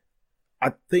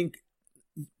 I think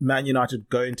Man United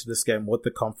go into this game with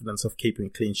the confidence of keeping a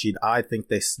clean sheet. I think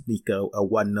they sneak a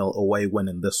 1-0 away win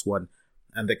in this one,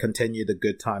 and they continue the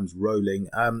good times rolling.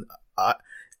 I'm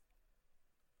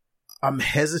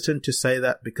hesitant to say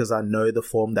that because I know the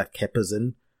form that Kepa's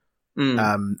in,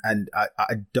 and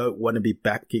I don't want to be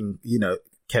backing,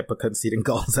 Kepa conceding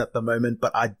goals at the moment,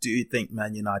 but I do think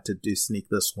Man United do sneak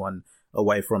this one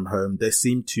away from home. They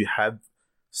seem to have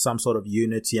some sort of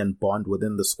unity and bond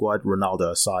within the squad,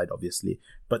 Ronaldo aside, obviously.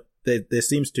 But there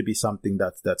seems to be something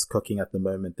that's cooking at the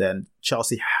moment. Then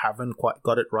Chelsea haven't quite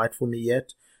got it right for me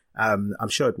yet. I'm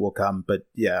sure it will come, but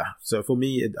yeah. So for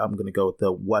me, I'm going to go with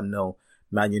the 1-0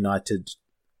 Man United,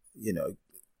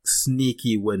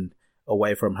 sneaky win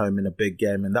away from home in a big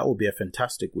game, and that will be a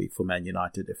fantastic week for Man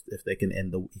United if they can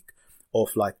end the week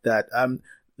off like that.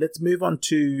 Let's move on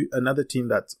to another team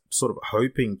that's sort of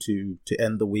hoping to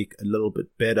end the week a little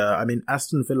bit better. I mean,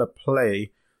 Aston Villa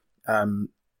play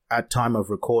at time of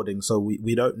recording, so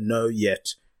we don't know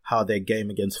yet how their game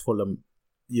against Fulham,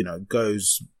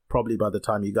 goes. Probably by the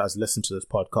time you guys listen to this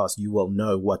podcast, you will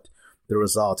know what the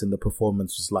result and the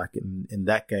performance was like in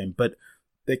that game. But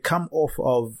they come off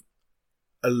of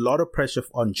a lot of pressure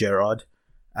on Gerrard,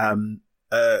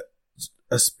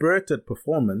 a spirited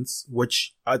performance,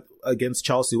 which against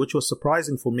Chelsea, which was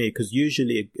surprising for me because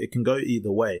usually it can go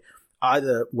either way.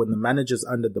 Either when the manager's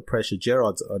under the pressure,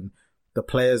 Gerrard's on, the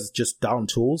players just down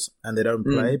tools and they don't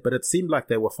play. But it seemed like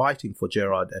they were fighting for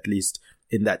Gerrard, at least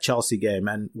in that Chelsea game.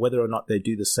 And whether or not they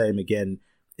do the same again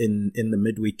in the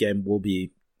midweek game will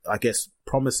be, I guess,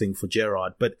 promising for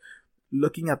Gerrard. But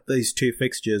looking at these 2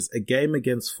 fixtures, a game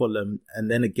against Fulham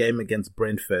and then a game against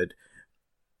Brentford,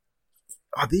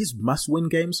 are these must-win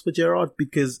games for Gerrard?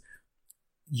 Because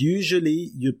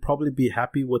usually you'd probably be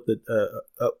happy with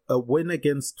a win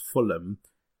against Fulham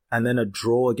and then a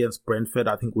draw against Brentford,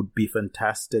 I think would be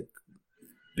fantastic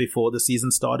before the season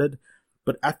started.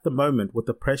 But at the moment, with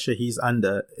the pressure he's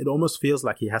under, it almost feels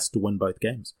like he has to win both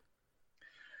games.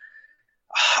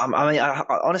 I mean,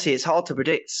 honestly, it's hard to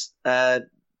predict, the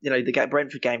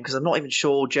Brentford game, because I'm not even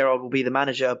sure Gerrard will be the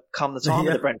manager come the time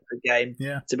of the Brentford game.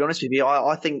 Yeah. To be honest with you,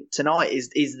 I think tonight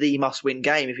is the must-win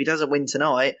game. If he doesn't win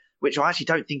tonight, which I actually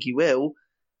don't think he will,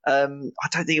 I don't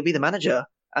think he'll be the manager.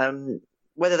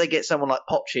 Whether they get someone like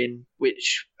Poch,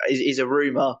 which is a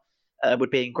rumour,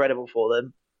 would be incredible for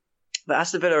them. But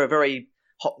Aston Villa are a very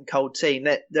hot and cold team.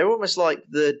 They're almost like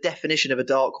the definition of a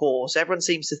dark horse. Everyone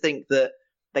seems to think that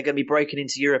they're going to be breaking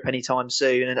into Europe anytime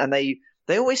soon, and they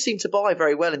always seem to buy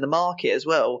very well in the market as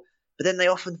well, but then they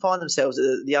often find themselves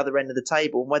at the other end of the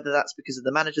table, and whether that's because of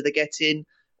the manager they get in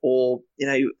or,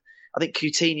 I think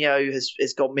Coutinho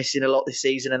has gone missing a lot this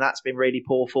season, and that's been really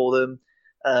poor for them.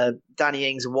 Danny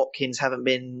Ings and Watkins haven't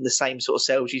been the same sort of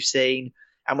selves you've seen,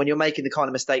 and when you're making the kind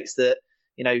of mistakes that,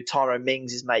 Tyrone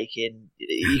Mings is making,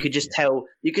 you could just tell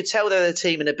they're a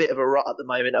team in a bit of a rut at the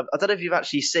moment. I don't know if you've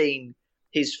actually seen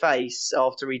his face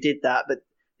after he did that, but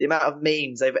the amount of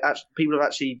memes people have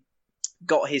actually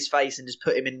got his face and just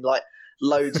put him in like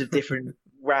loads of different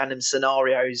random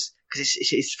scenarios because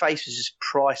his face was just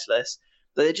priceless.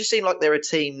 But they just seem like they're a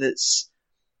team that's,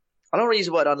 I don't want to use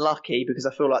the word unlucky because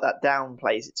I feel like that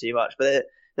downplays it too much, but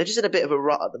they're just in a bit of a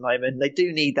rut at the moment. They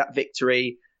do need that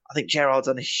victory. I think Gerrard's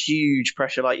under huge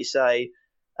pressure, like you say.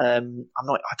 I don't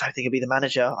think he'll be the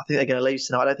manager. I think they're going to lose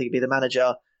tonight. I don't think he'll be the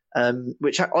manager,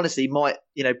 which honestly might,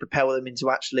 propel them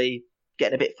into actually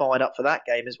getting a bit fired up for that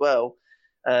game as well.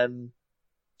 I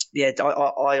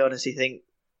honestly think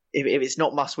if it's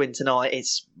not must win tonight,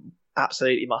 it's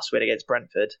absolutely must win against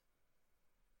Brentford.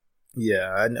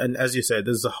 Yeah, and as you said,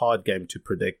 this is a hard game to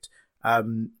predict.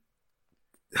 You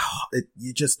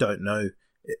just don't know.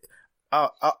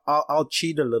 I'll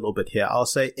cheat a little bit here. I'll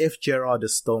say if Gerrard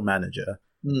is still manager,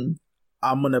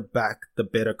 I'm going to back the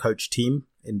better coach team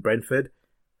in Brentford,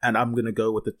 and I'm going to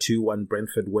go with a 2-1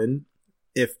 Brentford win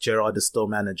if Gerrard is still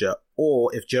manager.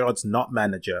 Or if Gerrard's not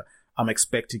manager, I'm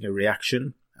expecting a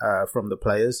reaction from the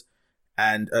players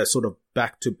and a sort of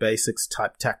back to basics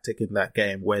type tactic in that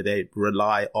game where they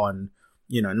rely on,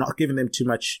 not giving them too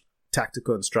much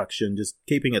tactical instruction, just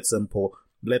keeping it simple,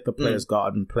 let the players go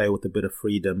out and play with a bit of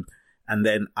freedom. And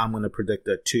then I'm going to predict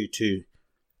a 2-2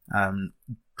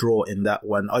 draw in that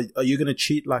one. Are you going to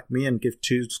cheat like me and give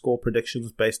 2 score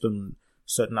predictions based on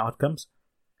certain outcomes?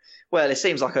 Well, it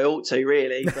seems like I ought to,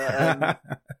 really.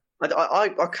 But I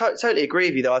totally agree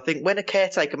with you, though. I think when a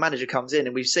caretaker manager comes in,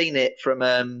 and we've seen it from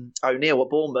O'Neill at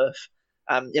Bournemouth,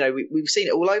 we've seen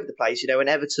it all over the place. When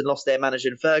Everton lost their manager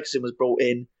and Ferguson was brought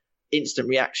in, instant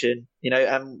reaction.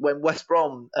 And when West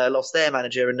Brom lost their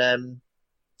manager and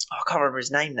I can't remember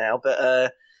his name now,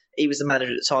 but he was the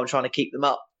manager at the time trying to keep them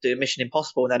up, doing Mission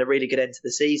Impossible, and they had a really good end to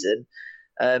the season.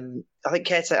 I think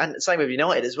caretaker, and same with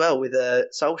United as well with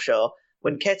Solskjaer.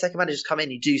 When caretaker managers come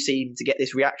in, you do seem to get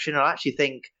this reaction. And I actually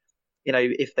think,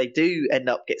 if they do end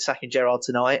up sacking Gerrard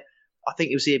tonight, I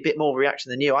think you'll see a bit more reaction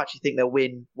than you. I actually think they'll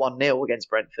win 1-0 against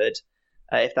Brentford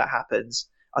if that happens.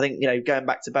 I think, going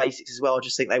back to basics as well, I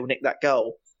just think they will nick that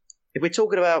goal. If we're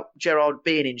talking about Gerrard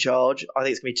being in charge, I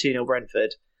think it's going to be 2-0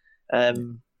 Brentford.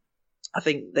 I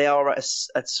think they are at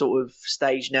a sort of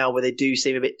stage now where they do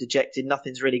seem a bit dejected.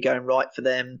 Nothing's really going right for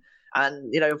them.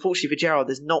 And, unfortunately for Gerrard,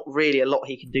 there's not really a lot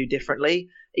he can do differently.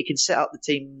 He can set up the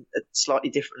team slightly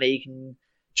differently. He can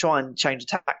try and change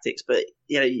the tactics, but,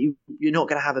 you're not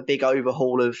going to have a big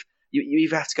overhaul of... You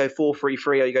either have to go 4-3-3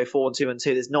 or you go 4-2-2.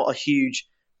 There's not a huge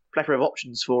plethora of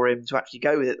options for him to actually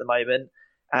go with at the moment.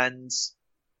 And,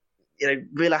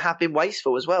 Villa have been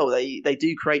wasteful as well. They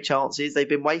do create chances. They've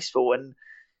been wasteful. And,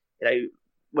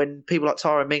 when people like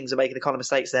Tyrone Mings are making the kind of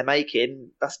mistakes they're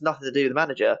making, that's nothing to do with the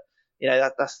manager.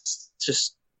 That's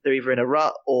just they're either in a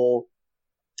rut or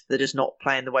they're just not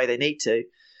playing the way they need to.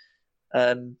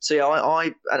 Brentford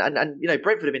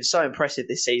have been so impressive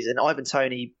this season. Ivan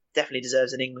Toney definitely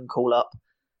deserves an England call-up,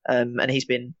 and he's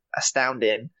been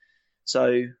astounding. So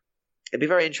it'd be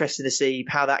very interesting to see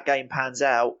how that game pans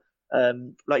out.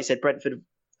 Like you said, Brentford,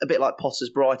 a bit like Potter's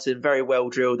Brighton, very well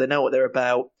drilled. They know what they're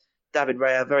about. David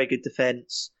Raya, very good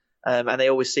defence. And they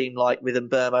always seem like with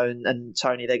Mbeumo and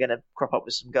Toney, they're going to crop up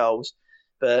with some goals.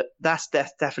 But that's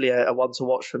definitely a one to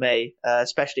watch for me,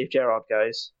 especially if Gerrard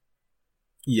goes.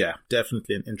 Yeah,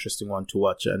 definitely an interesting one to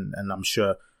watch. And I'm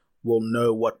sure we'll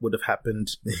know what would have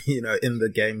happened, in the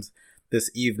games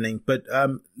this evening. But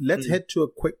let's head to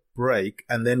a quick break,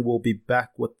 and then we'll be back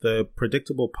with the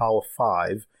predictable Power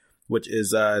 5, which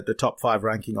is the top 5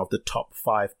 ranking of the top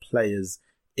 5 players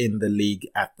in the league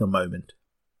at the moment.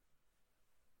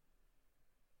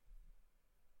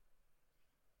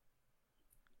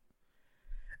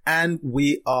 And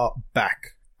we are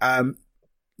back. I'm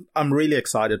really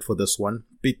excited for this one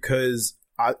because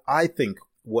I think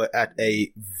we're at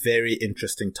a very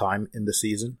interesting time in the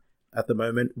season at the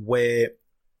moment where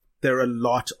there are a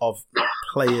lot of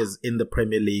players in the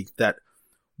Premier League that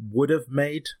would have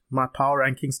made my power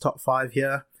rankings top 5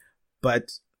 here,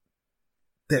 but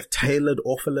they've tailored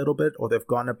off a little bit, or they've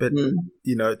gone a bit,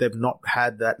 they've not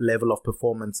had that level of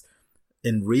performance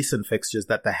in recent fixtures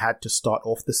that they had to start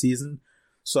off the season.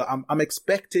 So I'm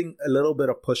expecting a little bit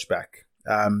of pushback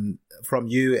from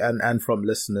you and from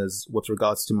listeners with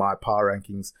regards to my power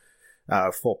rankings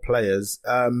for players.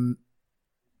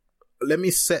 Let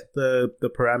me set the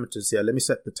parameters here. Let me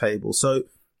set the table. So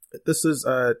this is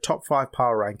a top 5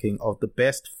 power ranking of the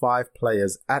best 5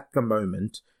 players at the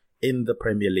moment in the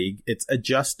Premier League. It's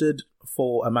adjusted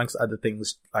for, amongst other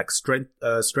things, like strength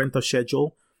of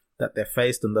schedule that they've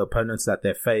faced and the opponents that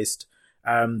they've faced,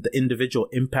 the individual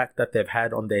impact that they've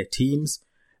had on their teams,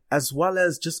 as well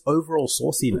as just overall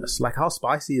sauciness. Like, how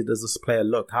spicy does this player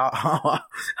look?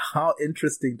 How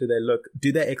interesting do they look?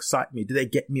 Do they excite me? Do they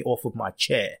get me off of my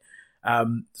chair?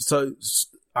 So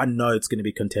I know it's going to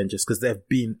be contentious because there have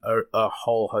been a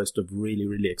whole host of really,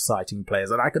 really exciting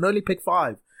players, and I can only pick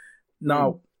 5.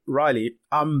 Now, Riley,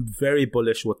 I'm very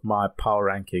bullish with my power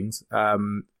rankings.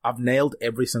 I've nailed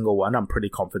every single one. I'm pretty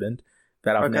confident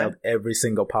that I've nailed every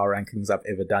single power rankings I've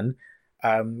ever done.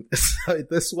 So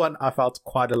this one, I felt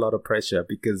quite a lot of pressure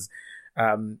because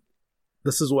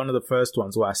this is one of the first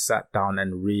ones where I sat down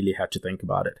and really had to think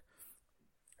about it.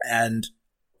 And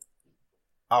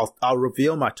I'll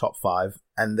reveal my top 5,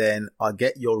 and then I'll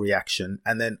get your reaction,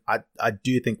 and then I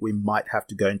do think we might have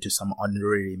to go into some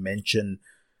honorary mention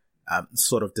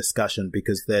sort of discussion,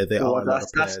 because there are a lot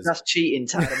of players. That's cheating,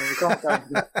 Tad. I mean, we can't go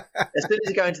as soon as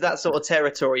you go into that sort of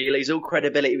territory, you lose all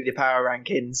credibility with your power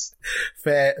rankings.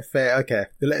 Fair. Okay,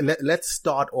 let's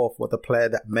start off with a player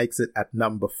that makes it at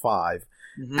number 5.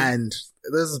 Mm-hmm. And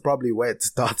this is probably where it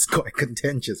starts quite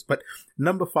contentious, but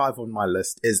number 5 on my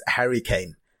list is Harry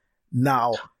Kane.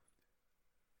 Now,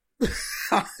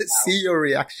 I see your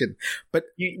reaction, but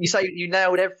you say you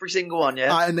nailed every single one,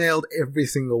 yeah? I nailed every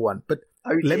single one, but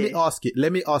let me ask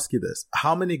you this: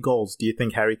 how many goals do you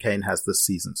think Harry Kane has this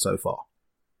season so far?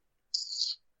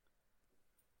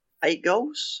 8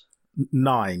 goals.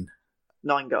 9.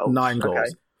 9 goals. 9 goals. Okay.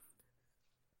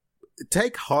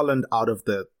 Take Haaland out of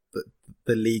the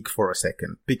league for a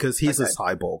second, because he's a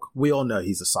cyborg. We all know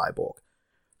he's a cyborg.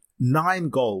 9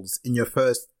 goals in your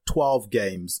first 12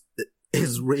 games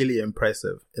is really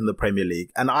impressive in the Premier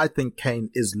League. And I think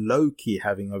Kane is low-key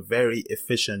having a very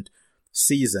efficient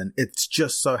season. It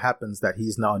just so happens that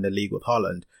he's now in the league with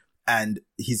Haaland, and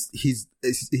he's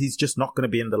just not going to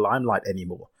be in the limelight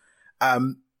anymore.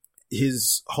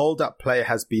 His hold-up play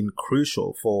has been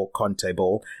crucial for Conte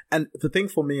ball. And the thing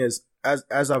for me is,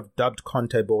 as I've dubbed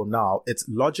Conte ball now, it's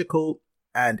logical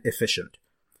and efficient.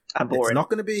 And boring. It's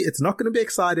not going to be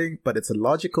exciting, but it's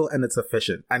logical and it's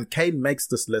efficient. And Kane makes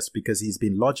this list because he's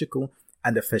been logical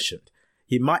and efficient.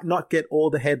 He might not get all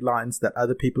the headlines that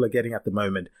other people are getting at the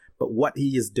moment, but what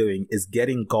he is doing is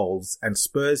getting goals, and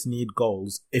Spurs need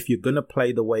goals. If you're going to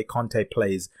play the way Conte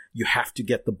plays, you have to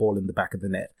get the ball in the back of the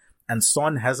net. And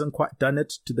Son hasn't quite done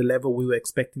it to the level we were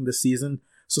expecting this season.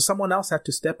 So someone else had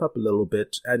to step up a little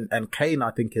bit. And Kane,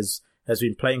 I think, has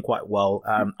been playing quite well.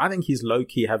 I think he's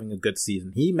low-key having a good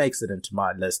season. He makes it into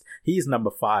my list. He's number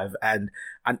 5, and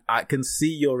I can see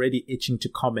you're already itching to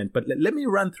comment. But let me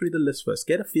run through the list first.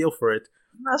 Get a feel for it.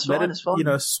 That's fine. It's fine.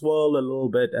 Swirl a little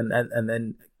bit, and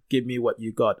then give me what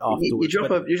you got afterwards.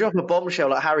 You drop a bombshell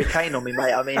like Harry Kane on me,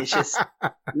 mate. I mean, it's just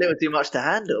a little too much to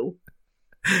handle.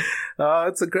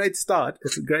 It's a great start.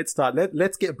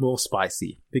 Let's get more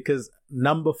spicy, because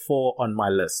number 4 on my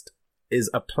list is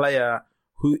a player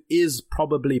who is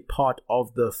probably part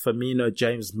of the Firmino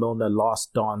James Milner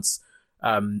Last Dance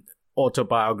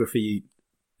autobiography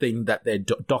thing, that their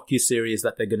docu-series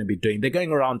that they're going to be doing. They're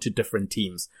going around to different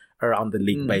teams around the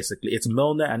league, basically. It's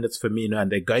Milner and it's Firmino,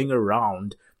 and they're going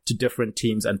around to different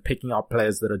teams and picking out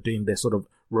players that are doing their sort of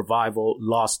revival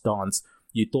last dance.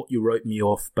 You thought you wrote me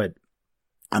off, but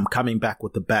I'm coming back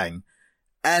with a bang.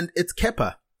 And it's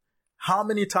Kepa. How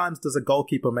many times does a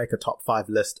goalkeeper make a top 5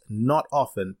 list? Not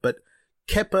often, but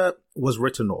Kepa was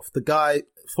written off. The guy,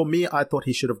 for me, I thought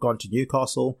he should have gone to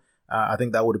Newcastle. I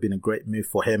think that would have been a great move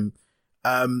for him.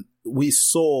 We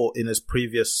saw in his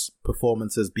previous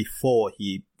performances before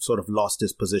he sort of lost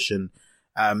his position,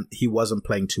 he wasn't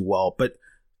playing too well. But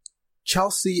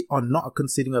Chelsea are not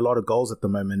conceding a lot of goals at the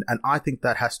moment, and I think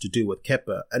that has to do with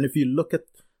Kepa. And if you look at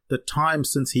the time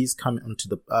since he's come into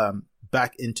the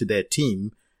back into their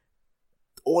team,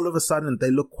 all of a sudden they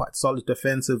look quite solid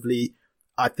defensively.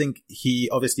 I think he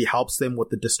obviously helps them with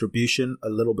the distribution a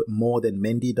little bit more than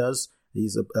Mendy does.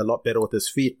 He's a lot better with his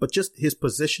feet, but just his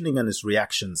positioning and his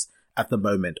reactions at the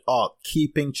moment are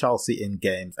keeping Chelsea in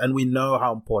games. And we know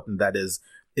how important that is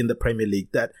in the Premier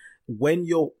League, that when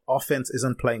your offense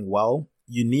isn't playing well,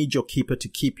 you need your keeper to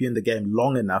keep you in the game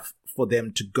long enough for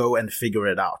them to go and figure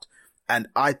it out. And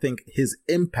I think his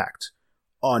impact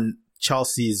on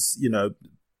Chelsea's,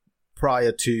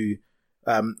 prior to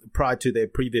their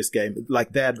previous game,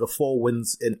 like they had the 4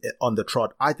 wins on the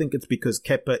trot, I think it's because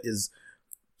Kepa is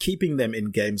keeping them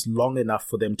in games long enough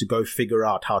for them to go figure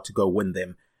out how to go win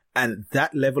them. And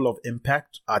that level of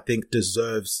impact, I think,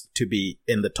 deserves to be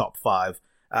in the top 5.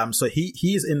 So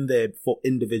he's in there for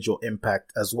individual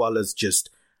impact, as well as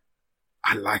just,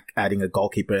 I like adding a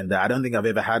goalkeeper in there. I don't think I've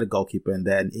ever had a goalkeeper in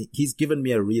there, and he's given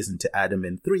me a reason to add him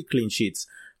in. 3 clean sheets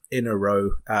in a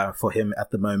row for him at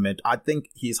the moment. I think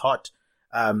he's hot.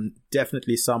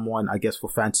 Definitely someone, I guess, for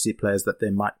fantasy players that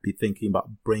they might be thinking about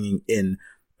bringing in.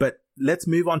 But let's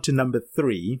move on to number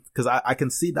 3, because I can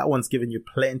see that one's given you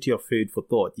plenty of food for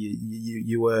thought.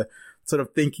 You were sort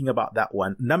of thinking about that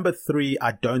one. Number 3,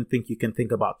 I don't think you can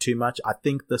think about too much. I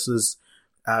think this is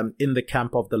in the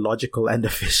camp of the logical and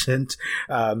efficient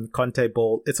Conte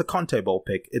ball. It's a Conte ball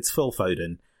pick. It's Phil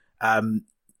Foden.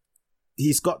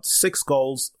 He's got 6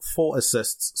 goals, 4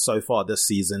 assists so far this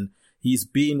season. He's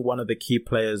been one of the key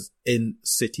players in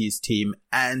City's team,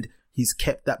 and he's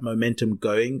kept that momentum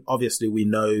going. Obviously, we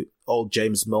know old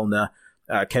James Milner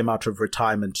came out of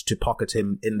retirement to pocket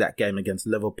him in that game against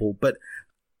Liverpool. But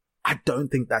I don't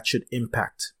think that should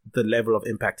impact the level of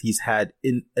impact he's had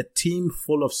in a team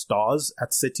full of stars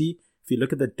at City. If you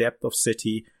look at the depth of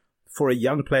City, for a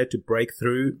young player to break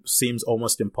through seems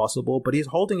almost impossible, but he's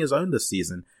holding his own this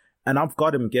season. And I've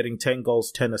got him getting 10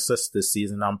 goals, 10 assists this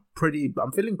season. I'm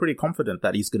feeling pretty confident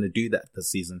that he's going to do that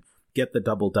this season, get the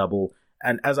double-double.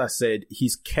 And as I said,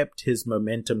 he's kept his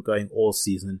momentum going all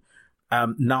season.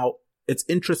 Now, it's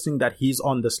interesting that he's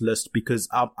on this list because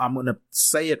I'm going to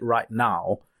say it right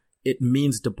now. It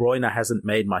means De Bruyne hasn't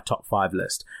made my top 5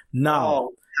 list. Now,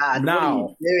 what are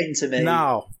you doing to me?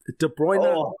 Now, De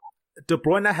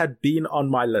Bruyne had been on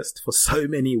my list for so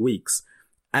many weeks,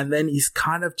 and then he's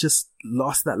kind of just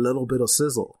lost that little bit of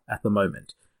sizzle at the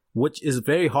moment, which is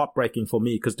very heartbreaking for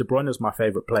me because De Bruyne is my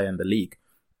favorite player in the league.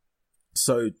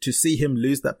 So to see him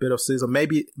lose that bit of sizzle,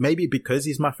 maybe because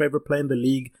he's my favorite player in the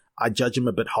league, I judge him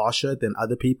a bit harsher than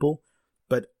other people,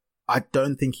 but I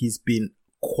don't think he's been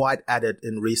quite at it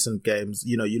in recent games.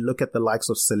 You know, you look at the likes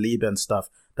of Saliba and stuff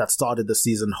that started the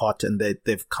season hot, and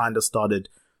they've kind of started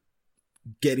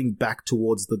getting back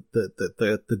towards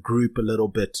the group a little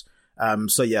bit.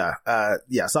 So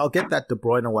I'll get that De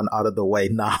Bruyne one out of the way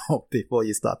now before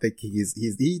you start thinking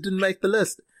he didn't make the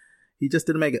list. He just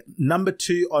didn't make it. Number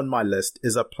 2 on my list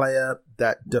is a player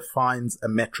that defines a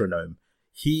metronome.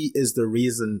 He is the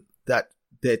reason that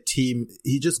their team,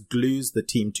 he just glues the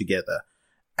team together.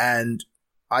 And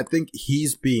I think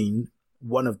he's been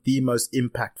one of the most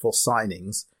impactful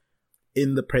signings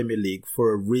in the Premier League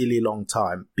for a really long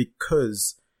time,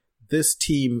 because this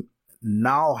team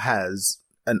now has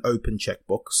an open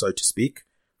checkbook, so to speak,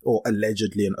 or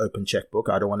allegedly an open checkbook.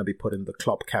 I don't want to be put in the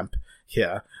Klopp camp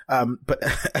here, but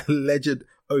alleged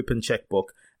open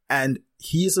checkbook. And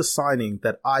he's a signing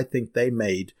that I think they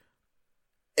made.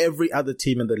 Every other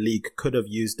team in the league could have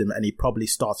used him, and he probably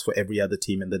starts for every other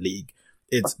team in the league.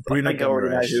 It's Bruno Guimaraes. I already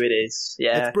know who it is.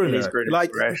 Yeah, it's Bruno. It is Bruno.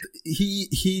 Like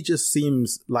he just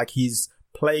seems like he's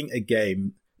playing a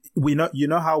game. You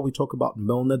know how we talk about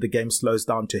Milner, the game slows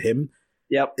down to him.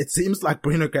 Yep. It seems like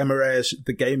Bruno Guimaraes,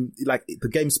 the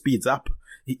game speeds up.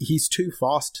 He's too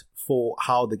fast for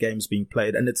how the game's being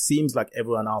played, and it seems like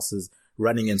everyone else is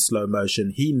running in slow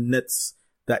motion. He knits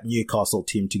that Newcastle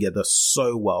team together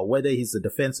so well. Whether he's a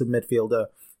defensive midfielder,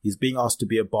 he's being asked to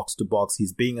be a box-to-box,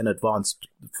 he's being an advanced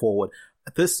forward.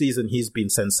 This season, he's been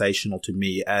sensational to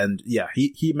me. And yeah,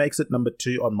 he makes it number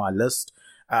 2 on my list.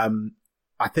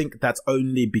 I think that's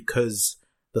only because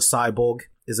the cyborg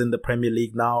is in the Premier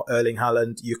League now. Erling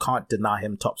Haaland, you can't deny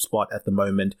him top spot at the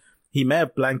moment. He may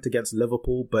have blanked against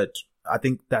Liverpool, but I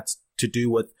think that's to do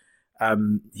with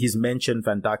he's mentioned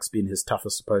Van Dijk's been his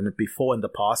toughest opponent before in the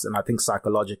past, and I think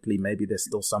psychologically maybe there's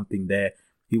still something there.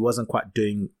 He wasn't quite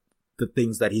doing the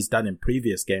things that he's done in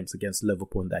previous games against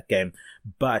Liverpool in that game.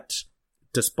 But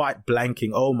despite blanking,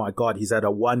 oh my God, he's had a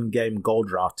 1-game goal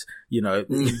drought,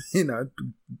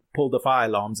 pull the fire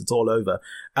alarms, it's all over.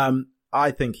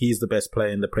 I think he's the best player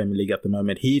in the Premier League at the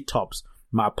moment. He tops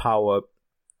my Power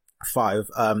 5,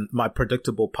 my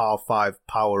predictable Power 5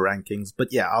 power rankings. But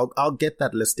yeah, I'll get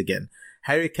that list again.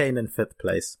 Harry Kane in 5th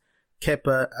place.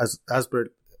 Kepa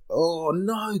Asbert. Oh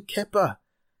no, Kepa.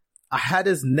 I had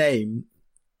his name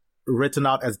written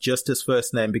out as just his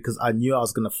first name because I knew I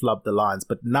was going to flub the lines,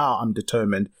 but now I'm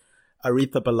determined.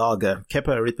 Kepa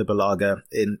Arrizabalaga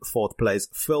in 4th place,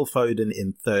 Phil Foden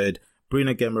in 3rd,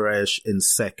 Bruno Guimaraes in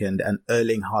 2nd, and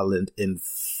Erling Haaland in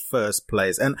 1st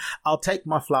place. And I'll take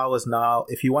my flowers now.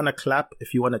 If you want to clap,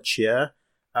 if you want to cheer,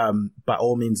 by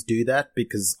all means do that,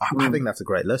 because I think that's a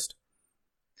great list.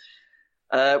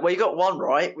 Well, you got one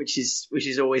right, which is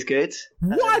always good.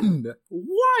 One.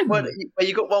 Well,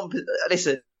 you got one.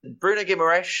 Listen, Bruno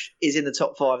Guimaraes is in the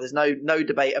top 5. There's no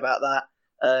debate about that.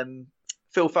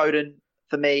 Phil Foden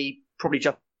for me probably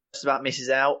just about misses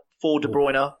out. For De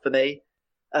Bruyne for me.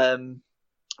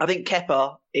 I think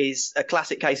Kepa is a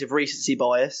classic case of recency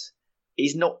bias.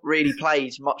 He's not really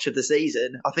played much of the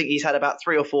season. I think he's had about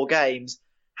 3 or 4 games.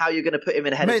 How are you going to put him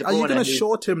in ahead of De Bruyne? Are you going to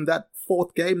short him that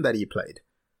 4th game that he played?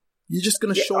 You're just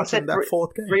going to short him that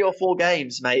 4th game? 3 or 4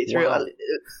 games, mate. Wow.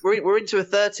 We're into a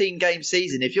 13-game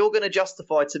season. If you're going to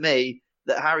justify to me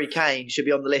that Harry Kane should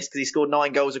be on the list because he scored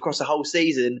 9 goals across the whole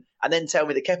season, and then tell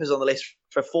me that Kepa's on the list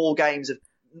for 4 games of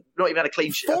not even had a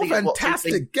clean sheet. 4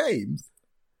 fantastic games.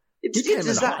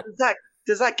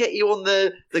 Does that get you on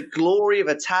the glory of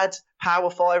a TAD Power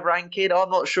 5 ranking?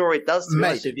 I'm not sure it does, to be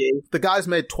honest with you. The guy's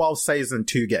made 12 saves in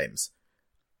 2 games.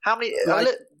 How many?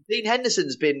 Look, Dean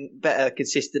Henderson's been better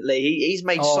consistently. He's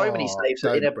made so many saves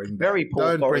in a very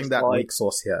poor Don't bring that weak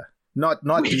sauce here. Not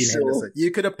Dean Henderson. You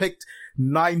could have picked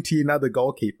 19 other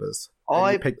goalkeepers.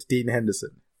 You picked Dean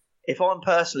Henderson. if I'm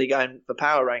personally going for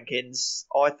power rankings,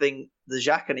 I think the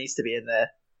Xhaka needs to be in there,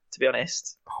 to be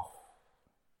honest.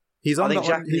 He's on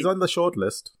the short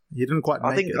list. He didn't quite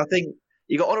make it. I think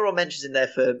you got honourable mentions in there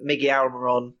for Miggy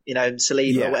Almiron, and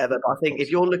Saliba or whatever. But I think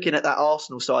if you're looking at that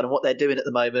Arsenal side and what they're doing at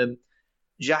the moment,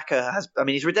 Xhaka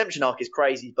his redemption arc is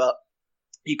crazy, but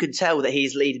you can tell that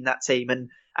he's leading that team.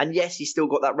 And yes, he's still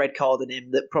got that red card in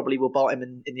him that probably will bite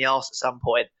him in the arse at some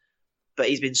point. But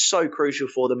he's been so crucial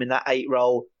for them in that 8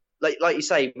 role. Like you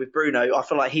say, with Bruno, I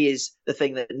feel like he is the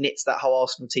thing that knits that whole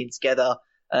Arsenal team together.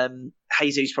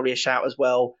 Jesus probably a shout as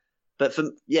well. But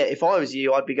if I was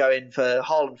you, I'd be going for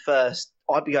Haaland first.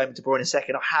 I'd be going to De Bruyne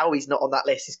second. How he's not on that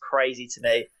list is crazy to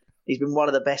me. He's been one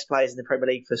of the best players in the Premier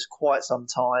League for quite some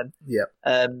time. Yeah.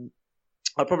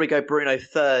 I'd probably go Bruno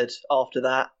third after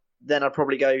that. Then I'd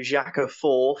probably go Xhaka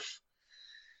fourth.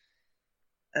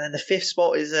 And then the fifth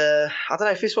spot is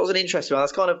fifth spot is an interesting one.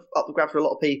 That's kind of up the grab for a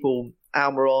lot of people.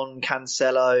 Almiron,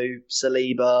 Cancelo,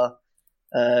 Saliba.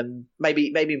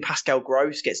 Maybe Pascal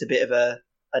Gross gets a bit of a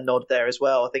nod there as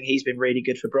well. I think he's been really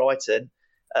good for Brighton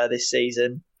this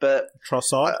season. But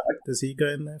Trossard, does he go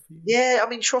in there for you? Yeah,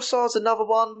 Trossard's another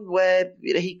one where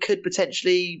he could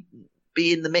potentially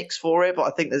be in the mix for it. But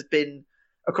I think there's been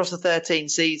across the 13 game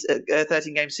season, I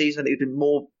think there's been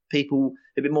more people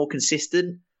who've been more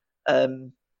consistent.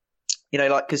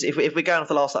 Because if we're going off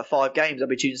the last 5 games, I'll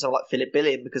be choosing someone like Philip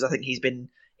Billing because I think he's been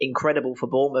incredible for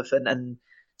Bournemouth and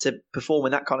to perform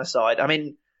in that kind of side.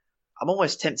 I'm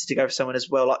almost tempted to go for someone as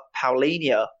well like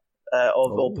Paulinho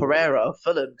or Pereira of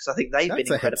Fulham because I think they've been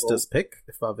incredible. That's a hipster's pick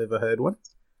if I've ever heard one.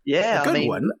 Yeah,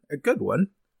 a good one.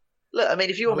 Look,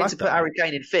 if you want me to put Harry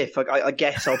Kane in fifth, I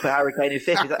guess I'll put Harry Kane in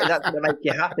fifth. Is that going to make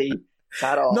you happy?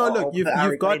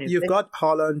 You've got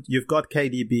Haaland, you've got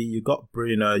KDB, you've got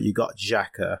Bruno, you've got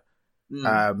Xhaka. Who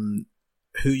are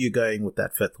you going with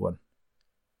that fifth one?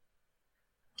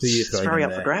 Who are you throwing? It's very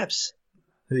up for grabs.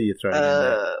 Who are you throwing in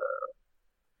there?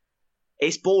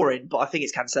 It's boring, but I think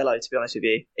it's Cancelo, to be honest with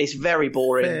you. It's very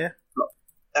boring. Fair.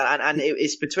 And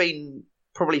it's between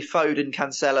probably Foden,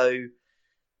 Cancelo,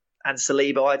 and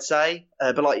Saliba, I'd say.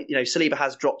 But Saliba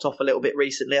has dropped off a little bit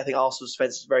recently. I think Arsenal's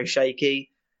defence is very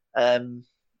shaky. I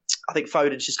think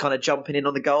Foden's just kind of jumping in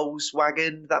on the goals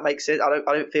wagon. If that makes sense. I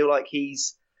don't feel like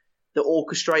he's the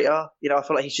orchestrator. I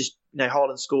feel like he's just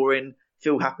Haaland scoring.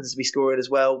 Phil happens to be scoring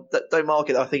as well. Don't mark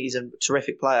it. I think he's a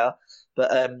terrific player. But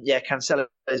Cancelo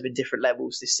has been different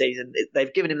levels this season.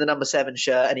 They've given him the number 7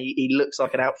 shirt, and he looks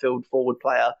like an outfield forward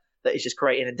player that is just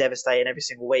creating and devastating every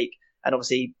single week. And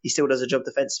obviously, he still does a job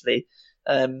defensively.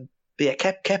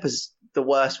 Kepa's the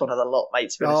worst one of the lot,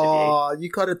 mate. To be honest with you,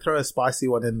 you got to throw a spicy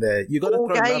one in there. You got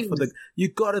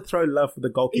to throw love for the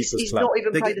goalkeepers. He's club. Not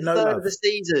even played a third of the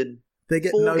season. They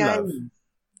get 4 no games.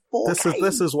 Love.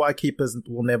 This is why keepers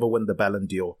will never win the Ballon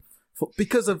d'Or.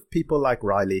 Because of people like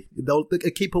Riley.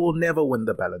 A keeper will never win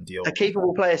the Ballon d'Or. A keeper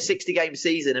will play a 60-game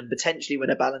season and potentially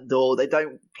win a Ballon d'Or. They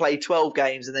don't play 12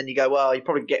 games and then you go, well, you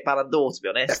probably get Ballon d'Or, to be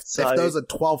honest. If those are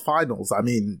 12 finals,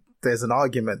 there's an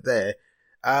argument there.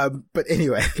 But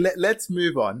anyway, let's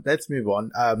move on.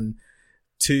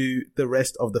 To the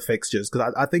rest of the fixtures,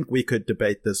 because I think we could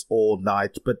debate this all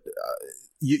night. But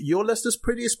your list is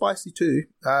pretty spicy too.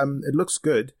 It looks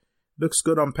good. Looks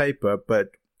good on paper, but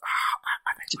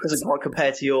it doesn't quite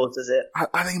compare to yours, does it?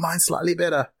 I think mine's slightly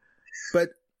better. But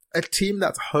a team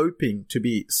that's hoping to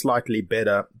be slightly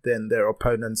better than their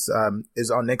opponents is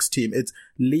our next team. It's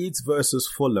Leeds versus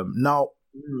Fulham. Now,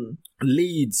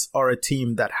 Leeds are a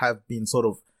team that have been sort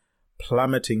of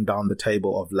plummeting down the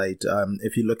table of late.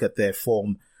 If you look at their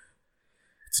form,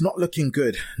 it's not looking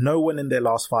good. No win in their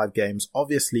last 5 games.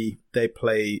 Obviously, they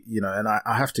play, and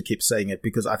I have to keep saying it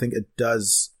because I think it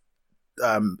does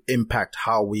impact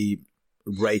how we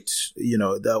rate,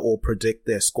 or predict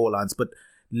their scorelines. But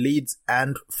Leeds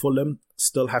and Fulham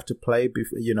still have to play,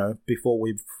 before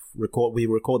we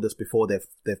record this before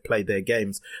they've played their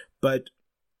games. But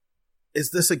is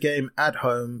this a game at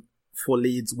home for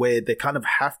Leeds where they kind of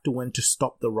have to win to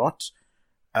stop the rot?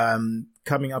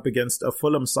 Coming up against a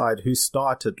Fulham side who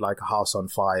started like a house on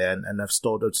fire and have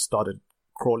started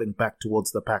crawling back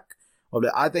towards the pack.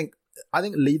 I think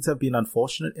Leeds have been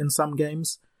unfortunate in some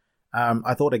games.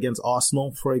 I thought against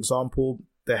Arsenal, for example,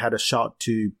 they had a shot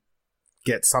to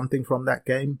get something from that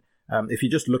game. If you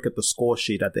just look at the score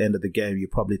sheet at the end of the game, you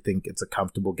probably think it's a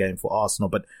comfortable game for Arsenal.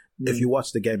 But if you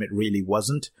watch the game, it really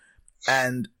wasn't.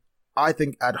 And I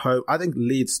think at home,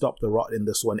 Leeds stopped the rot in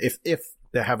this one. If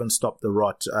they haven't stopped the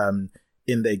rot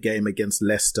in their game against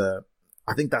Leicester,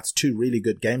 I think that's 2 really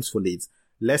good games for Leeds.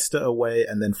 Leicester away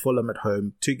and then Fulham at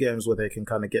home, 2 games where they can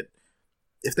kind of get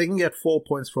if they can get 4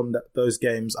 points from those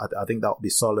games, I think that would be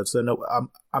solid. So no,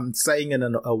 I'm saying in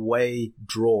an away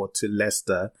draw to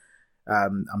Leicester.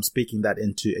 I'm speaking that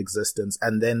into existence,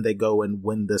 and then they go and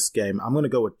win this game. I'm going to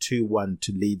go with 2-1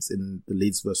 to Leeds in the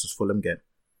Leeds versus Fulham game.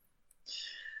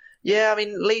 Yeah, I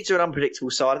mean, Leeds are an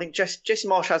unpredictable side. I think Jesse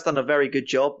Marsch has done a very good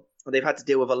job. They've had to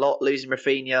deal with a lot, losing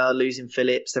Rafinha, losing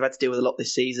Phillips. They've had to deal with a lot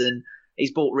this season.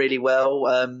 He's bought really well,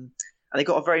 and they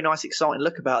got a very nice, exciting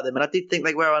look about them. And I did think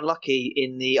they were unlucky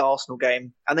in the Arsenal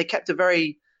game, and they kept a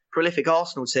very prolific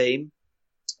Arsenal team,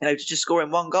 to just scoring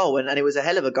one goal, and it was a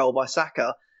hell of a goal by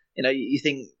Saka. You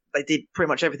think they did pretty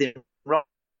much everything right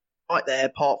there,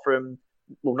 apart from,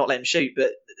 well, not letting him shoot,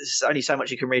 but there's only so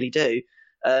much you can really do.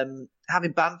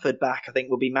 Having Bamford back, I think,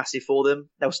 will be massive for them.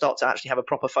 They'll start to actually have a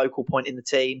proper focal point in the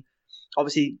team.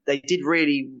 Obviously, they did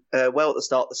really well at the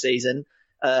start of the season,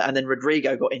 and then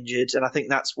Rodrigo got injured, and I think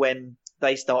that's when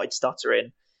they started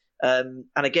stuttering. And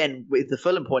again, with the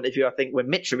Fulham point of view, I think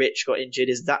when Mitrovic got injured,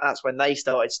 that's when they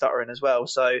started stuttering as well.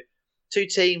 So two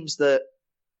teams that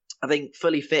I think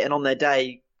fully fit and on their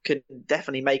day can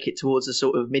definitely make it towards the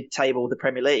sort of mid-table of the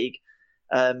Premier League.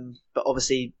 But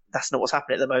obviously, that's not what's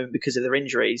happening at the moment because of their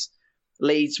injuries.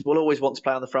 Leeds will always want to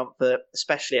play on the front foot,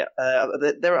 especially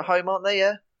they're at home, aren't they?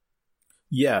 Yeah.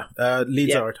 Yeah,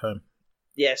 Leeds are at home.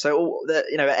 Yeah, so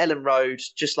at Ellen Road,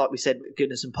 just like we said at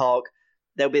Goodison Park,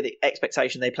 there'll be the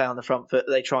expectation they play on the front foot.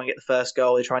 They try and get the first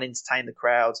goal. They try and entertain the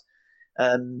crowd.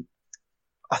 I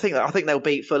think they'll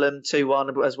beat Fulham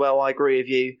 2-1 as well. I agree with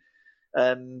you.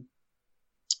 I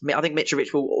think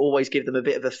Mitrovic will always give them a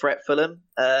bit of a threat, Fulham.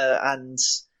 And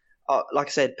like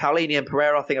I said, Paulinho and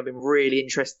Pereira, I think have been really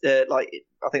interested. I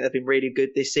think they've been really good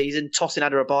this season. Tosin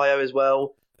Adarabioyo as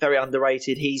well, very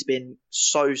underrated. He's been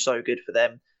so good for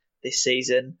them this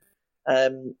season.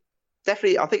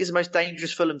 Definitely, I think it's the most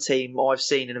dangerous Fulham team I've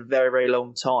seen in a very, very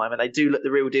long time. And they do look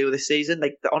the real deal this season.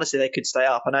 Honestly, they could stay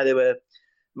up. I know they were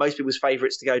most people's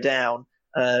favourites to go down.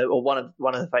 Or one of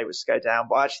the favourites to go down,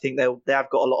 but I actually think they have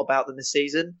got a lot about them this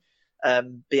season. But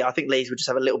yeah, I think Leeds would just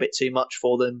have a little bit too much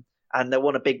for them, and they'll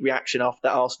want a big reaction after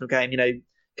that Arsenal game. You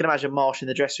can imagine Marsch in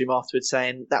the dressing room afterwards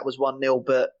saying that was 1-0,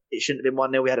 but it shouldn't have been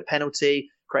 1-0. We had a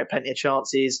penalty, created plenty of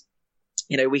chances.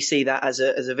 We see that as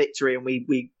a victory, and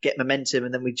we get momentum,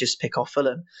 and then we just pick off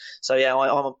Fulham. So yeah,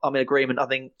 I'm in agreement. I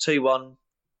think 2-1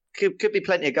 could be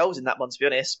plenty of goals in that one, to be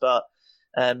honest. But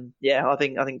yeah, I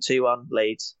think 2-1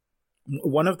 Leeds.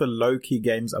 One of the low-key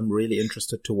games I'm really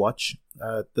interested to watch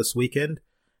this weekend.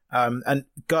 And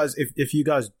guys, if you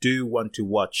guys do want to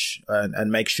watch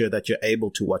and make sure that you're able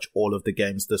to watch all of the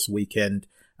games this weekend,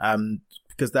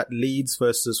 because that Leeds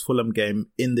versus Fulham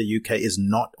game in the UK is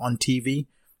not on TV.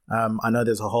 I know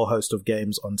there's a whole host of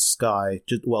games on Sky.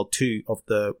 2 of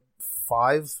the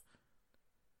 5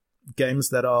 games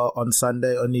that are on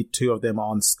Sunday, only 2 of them are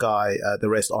on Sky. The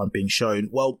rest aren't being shown.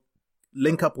 Well,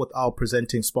 link up with our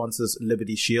presenting sponsors,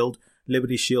 Liberty Shield.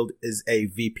 Liberty Shield is a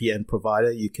VPN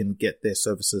provider. You can get their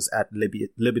services at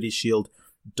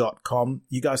libertyshield.com.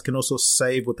 You guys can also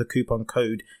save with the coupon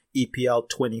code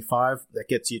EPL25. That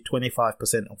gets you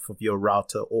 25% off of your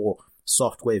router or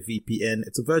software VPN.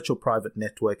 It's a virtual private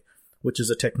network, which is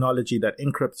a technology that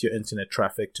encrypts your internet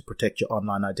traffic to protect your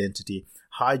online identity,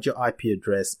 hide your IP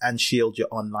address, and shield your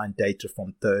online data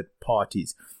from third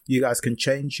parties. You guys can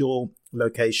change your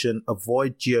location,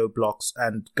 avoid geo-blocks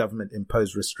and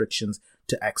government-imposed restrictions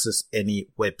to access any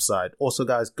website. Also,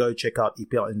 guys, go check out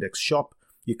EPL Index Shop.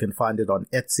 You can find it on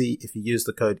Etsy. If you use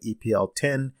the code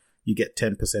EPL10, you get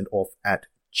 10% off at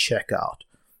checkout.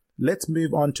 Let's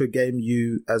move on to a game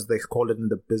you, as they call it in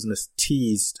the business,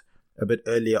 teased a bit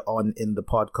earlier on in the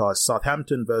podcast.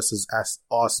 Southampton versus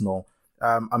Arsenal.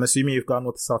 I'm assuming you've gone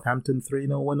with Southampton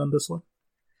 3-0 win on this one?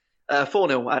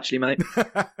 4-0, actually, mate.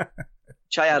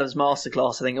 Che Adams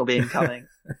masterclass, I think, will be incoming.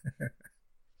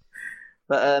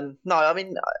 But no, I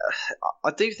mean,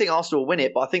 I do think Arsenal will win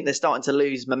it, but I think they're starting to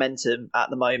lose momentum at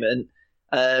the moment.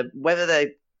 Whether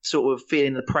they're sort of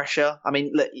feeling the pressure. I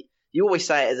mean, look, you always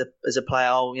say it as a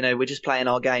player, we're just playing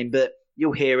our game, but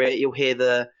you'll hear it. You'll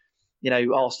hear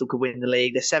Arsenal could win the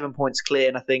league. They're 7 points clear,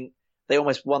 and I think they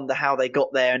almost wonder how they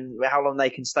got there and how long they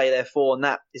can stay there for, and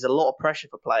that is a lot of pressure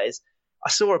for players. I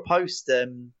saw a post, I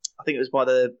think it was by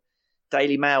the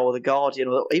Daily Mail or the Guardian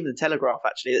or even the Telegraph,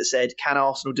 actually, that said, can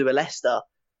Arsenal do a Leicester?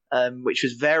 Which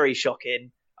was very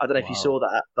shocking. I don't know if you saw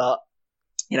that, but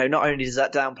not only does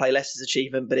that downplay Leicester's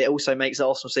achievement, but it also makes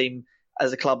Arsenal seem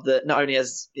as a club that not only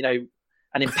has an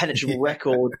impenetrable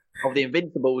record of the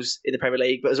Invincibles in the Premier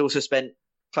League, but has also spent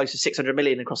close to 600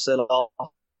 million across the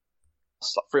last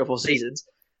 3 or 4 seasons.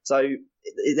 So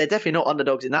they're definitely not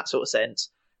underdogs in that sort of sense.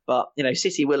 But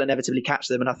City will inevitably catch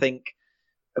them, and I think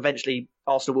eventually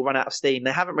Arsenal will run out of steam.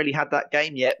 They haven't really had that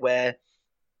game yet where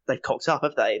they've cocked up,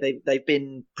 have they? They've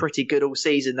been pretty good all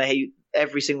season.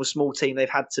 Every single small team they've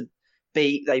had to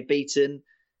beat, they've beaten.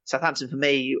 Southampton, for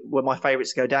me, were my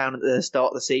favourites to go down at the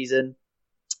start of the season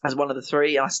as one of the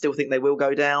three. I still think they will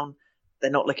go down.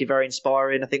 They're not looking very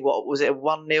inspiring. I think, what was it, a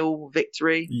 1-0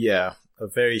 victory? Yeah, a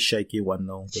very shaky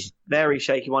 1-0. Very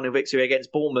shaky 1-0 victory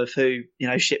against Bournemouth, who,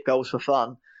 ship goals for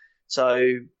fun. So,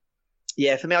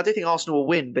 yeah, for me, I do think Arsenal will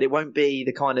win, but it won't be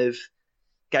the kind of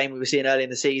game we were seeing early in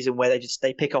the season where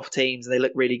they pick off teams and they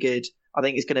look really good. I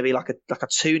think it's going to be like a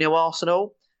 2-0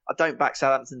 Arsenal. I don't back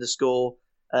Southampton to score.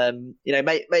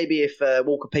 Maybe if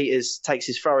Walker Peters takes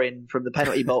his throw in from the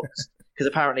penalty box, because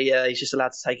apparently he's just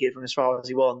allowed to take it from as far as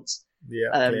he wants.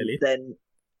 Yeah, clearly. Then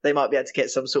they might be able to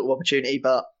get some sort of opportunity.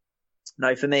 But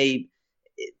no, for me,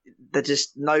 they're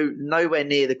just nowhere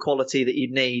near the quality that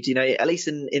you'd need. At least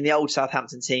in the old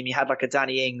Southampton team, you had like a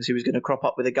Danny Ings who was going to crop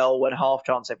up with a goal and a half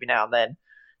chance every now and then.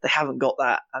 They haven't got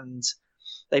that, and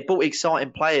they bought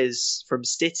exciting players from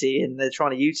City, and they're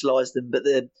trying to utilise them, but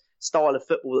the style of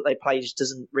football that they play just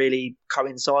doesn't really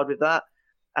coincide with that.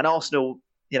 And Arsenal,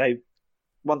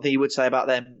 one thing you would say about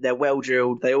them, they're well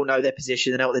drilled. They all know their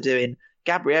position. They know what they're doing.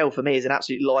 Gabriel, for me, is an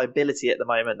absolute liability at the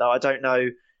moment, though. I don't know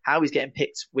how he's getting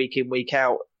picked week in, week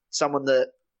out. Someone that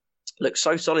looks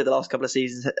so solid the last couple of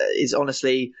seasons is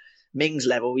honestly Mings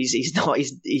level. He's not.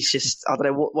 He's just. I don't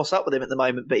know what's up with him at the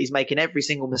moment, but he's making every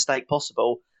single mistake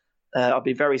possible. I'd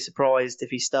be very surprised if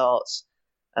he starts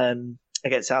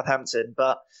against Southampton.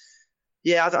 But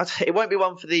yeah, it won't be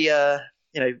one for the.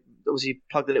 Obviously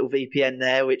plug the little VPN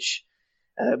there, which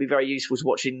would be very useful to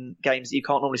watching games that you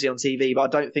can't normally see on TV. But I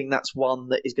don't think that's one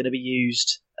that is going to be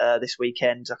used this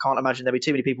weekend. I can't imagine there'll be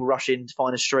too many people rushing to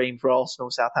find a stream for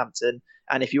Arsenal Southampton.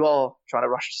 And if you are trying to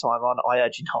rush to time on, I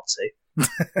urge you not to.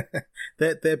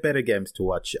 They're better games to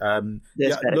watch. I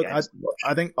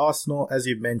think Arsenal, as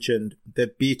you've mentioned,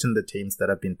 they've beaten the teams that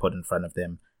have been put in front of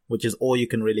them, which is all you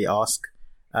can really ask.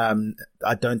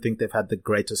 I don't think they've had the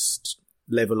greatest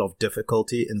level of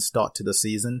difficulty in start to the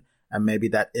season, and maybe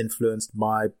that influenced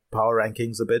my power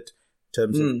rankings a bit in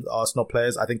terms of Arsenal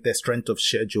players. I think their strength of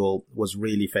schedule was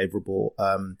really favourable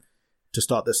to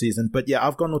start the season. But yeah,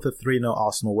 I've gone with a 3-0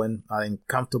 Arsenal win. I think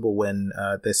comfortable win.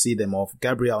 They see them off.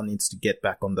 Gabriel needs to get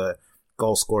back on the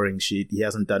goal scoring sheet. He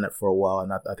hasn't done it for a while,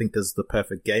 and I think this is the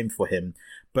perfect game for him.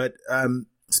 But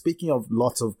speaking of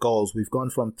lots of goals, we've gone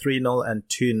from 3-0 and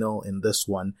 2-0 in this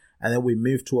one, and then we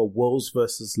moved to a Wolves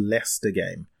versus Leicester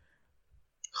game.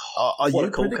 Are you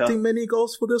predicting many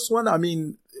goals for this one? I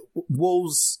mean,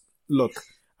 Wolves, look,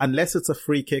 unless it's a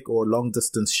free kick or a long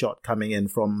distance shot coming in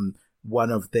from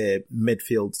one of their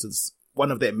midfielders,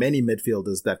 one of their many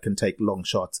midfielders that can take long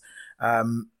shots.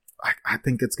 I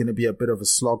think it's going to be a bit of a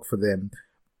slog for them,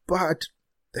 but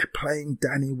they're playing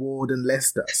Danny Ward and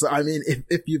Leicester. So, I mean,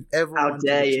 if you've ever wanted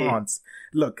a chance,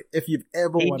 look, if you've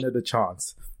ever wanted a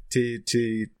chance to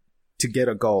get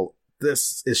a goal,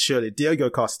 this is surely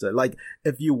Diego Costa. Like,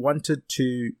 if you wanted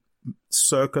to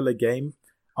circle a game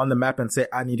on the map and say,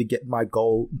 I need to get my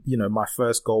goal, my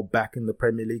first goal back in the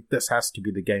Premier League, this has to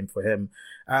be the game for him.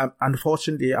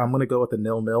 Unfortunately, I'm going to go with a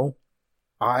 0-0.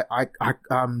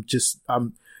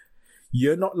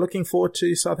 You're not looking forward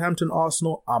to Southampton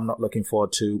Arsenal. I'm not looking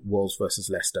forward to Wolves versus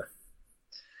Leicester.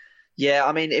 Yeah,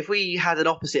 I mean, if we had an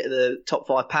opposite of the top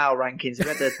 5 power rankings, if we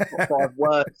had the top 5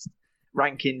 worst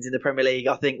rankings in the Premier League,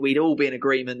 I think we'd all be in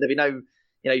agreement. There'd be no,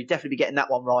 you'd definitely be getting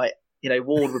that one right.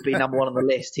 Ward would be number 1 on the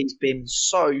list. He's been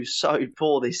so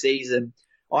poor this season.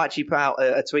 I actually put out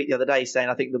a tweet the other day saying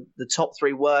I think the top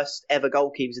 3 worst ever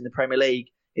goalkeepers in the Premier League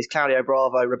is Claudio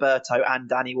Bravo, Roberto, and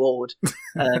Danny Ward.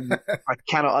 I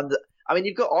cannot I mean,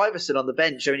 you've got Iverson on the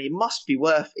bench. I mean, it must be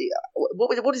worth.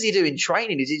 What does he do in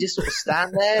training? Does he just sort of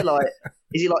stand there? Like,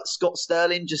 is he like Scott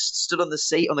Sterling, just stood on the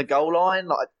seat on the goal line?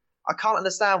 Like, I can't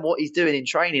understand what he's doing in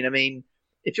training. I mean,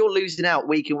 if you're losing out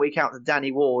week in, week out to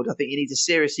Danny Ward, I think you need to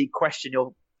seriously question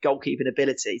your goalkeeping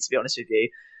ability, to be honest with you.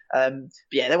 But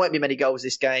yeah, there won't be many goals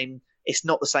this game. It's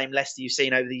not the same Leicester you've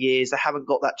seen over the years. They haven't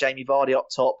got that Jamie Vardy up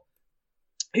top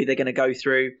who they're going to go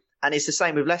through. And it's the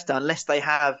same with Leicester. Unless they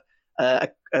have a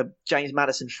James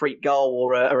Maddison freak goal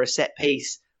or a set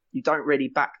piece, you don't really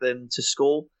back them to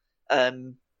score. I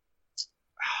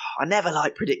never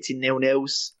like predicting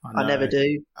 0-0s. I never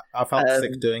do. I felt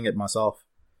sick doing it myself.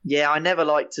 Yeah, I never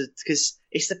like to, because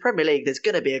it's the Premier League. There's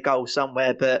going to be a goal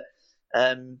somewhere, but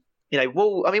I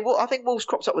think Wolves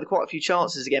cropped up with quite a few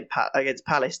chances against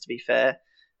Palace. To be fair,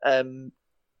 and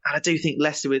I do think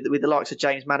Leicester, with the likes of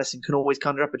James Maddison, can always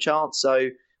conjure up a chance. So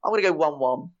I'm going to go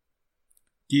 1-1.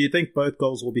 Do you think both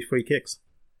goals will be free kicks?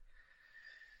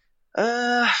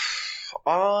 I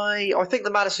I think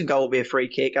the Maddison goal will be a free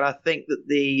kick, and I think that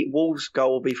the Wolves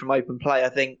goal will be from open play. I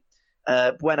think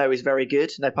Bueno is very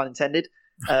good, no pun intended,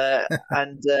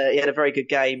 and he had a very good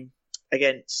game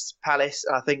against Palace.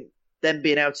 And I think them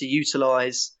being able to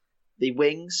utilise the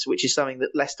wings, which is something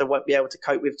that Leicester won't be able to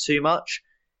cope with too much,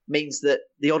 means that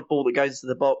the odd ball that goes into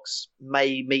the box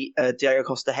may meet a Diego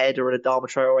Costa head or a Adama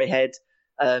Traore head.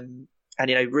 And,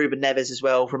 Ruben Neves as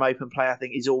well from open play, I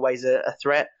think, is always a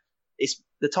threat. It's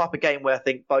the type of game where I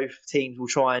think both teams will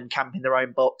try and camp in their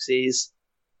own boxes.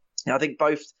 I think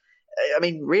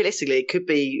realistically, it could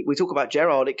be, we talk about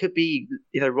Gerrard, it could be,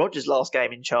 Rodgers' last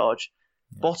game in charge.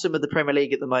 Yeah. Bottom of the Premier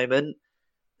League at the moment.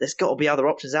 There's got to be other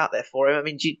options out there for him.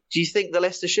 Do you think the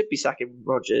Leicester should be sacking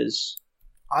Rodgers?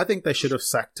 I think they should have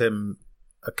sacked him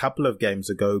a couple of games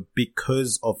ago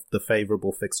because of the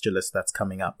favourable fixture list that's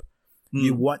coming up.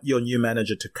 You want your new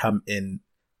manager to come in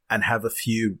and have a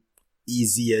few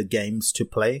easier games to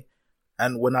play.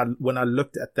 And when I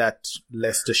looked at that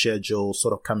Leicester schedule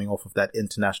sort of coming off of that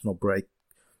international break,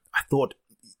 I thought,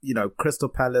 Crystal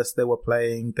Palace, they were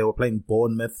playing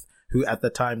Bournemouth, who at the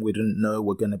time we didn't know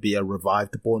were going to be a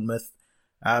revived Bournemouth.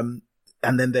 And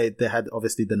then they had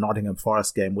obviously the Nottingham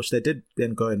Forest game, which they did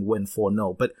then go and win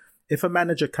 4-0. But if a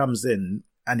manager comes in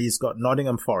and he's got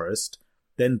Nottingham Forest,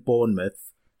 then Bournemouth,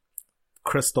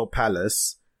 Crystal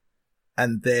Palace,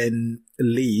 and then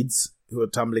Leeds, who are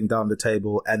tumbling down the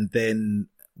table, and then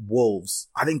Wolves,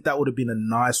 I think that would have been a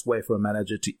nice way for a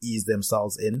manager to ease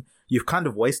themselves in. You've kind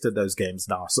of wasted those games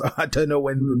now, so I don't know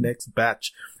when the next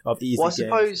batch of easy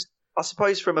games... I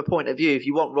suppose from a point of view, if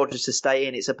you want Rodgers to stay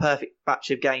in, it's a perfect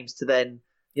batch of games to then,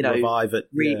 revive it,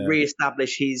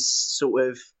 re-establish his sort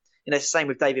of, it's the same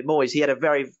with David Moyes. He had a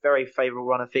very, very favourable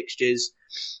run of fixtures,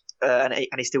 and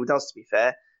he still does, to be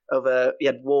fair. He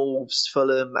had Wolves,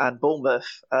 Fulham, and Bournemouth.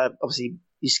 Obviously,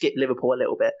 you skip Liverpool a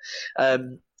little bit,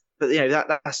 but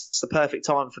that's the perfect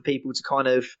time for people to kind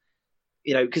of,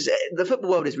 because the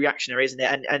football world is reactionary, isn't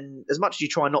it? And as much as you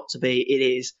try not to be, it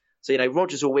is. So,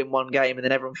 Rodgers will win one game and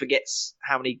then everyone forgets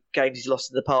how many games he's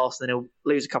lost in the past, and then he'll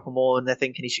lose a couple more and they're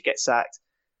thinking he should get sacked.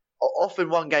 Often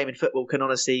one game in football can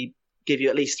honestly give you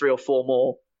at least 3 or 4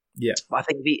 more. Yeah. But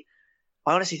I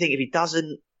honestly think if he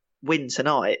doesn't win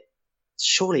tonight,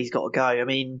 surely he's got to go.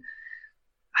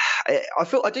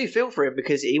 I do feel for him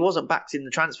because he wasn't backed in the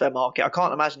transfer market. I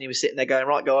can't imagine he was sitting there going,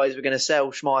 right, guys, we're going to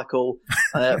sell Schmeichel,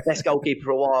 best goalkeeper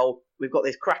for a while. We've got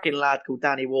this cracking lad called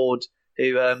Danny Ward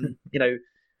who,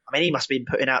 he must have been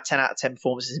putting out 10 out of 10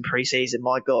 performances in pre-season.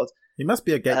 My God. He must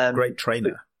be a great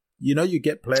trainer. You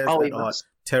get players that are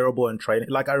terrible in training.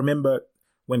 Like I remember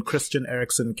when Christian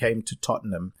Eriksen came to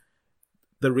Tottenham,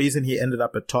 the reason he ended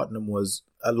up at Tottenham was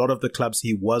a lot of the clubs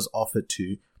he was offered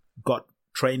to got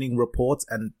training reports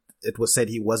and it was said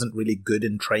he wasn't really good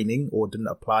in training or didn't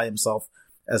apply himself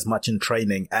as much in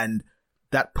training. And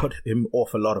that put him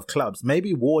off a lot of clubs.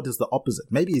 Maybe Ward is the opposite.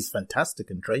 Maybe he's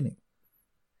fantastic in training.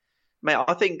 Mate,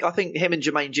 I think him and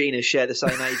Jermaine Genius share the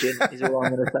same agent, is all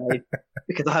I'm going to say.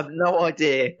 Because I have no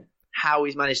idea how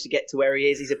he's managed to get to where he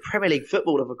is. He's a Premier League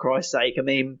footballer, for Christ's sake.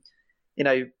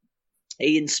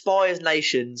 He inspires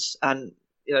nations and,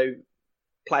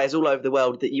 players all over the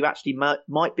world that you actually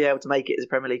might be able to make it as a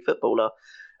Premier League footballer.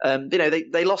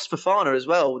 They lost Fofana as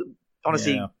well.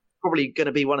 Honestly, probably going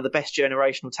to be one of the best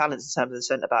generational talents in terms of the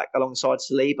centre-back alongside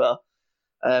Saliba.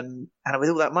 And with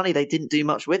all that money, they didn't do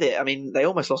much with it. They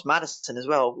almost lost Maddison as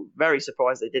well. Very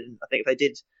surprised they didn't. I think if they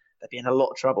did, they'd be in a lot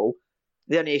of trouble.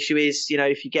 The only issue is,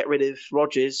 if you get rid of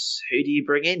Rodgers, who do you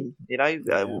bring in?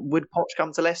 Would Poch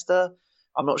come to Leicester?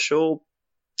 I'm not sure.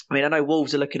 I know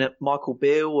Wolves are looking at Michael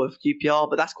Beale of QPR,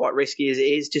 but that's quite risky as it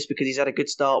is, just because he's had a good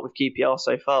start with QPR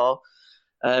so far.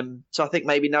 So I think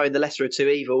maybe knowing the lesser of two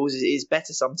evils is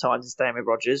better sometimes than staying with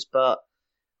Rodgers, but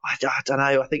I don't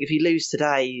know. I think if you lose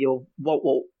today, you're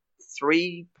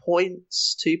 3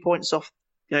 points, 2 points off,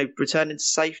 returning to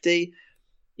safety.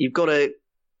 You've got to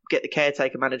get the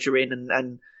caretaker manager in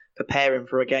and prepare him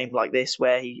for a game like this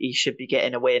where he should be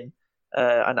getting a win.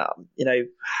 I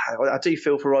do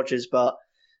feel for Rodgers, but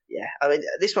yeah,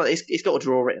 this one it's got a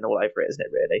draw written all over it, isn't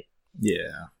it? Really?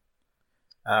 Yeah.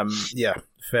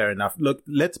 Fair enough. Look,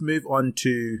 let's move on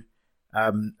to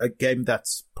a game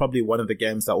that's probably one of the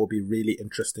games that will be really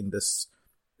interesting this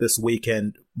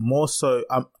weekend. More so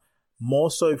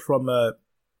from a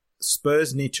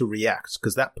Spurs need to react,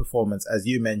 because that performance, as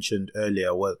you mentioned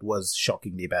earlier, was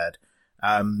shockingly bad.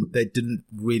 They didn't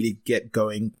really get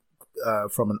going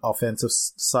from an offensive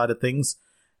side of things.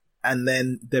 And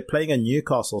then they're playing a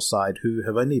Newcastle side who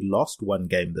have only lost one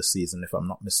game this season, if I'm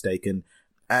not mistaken,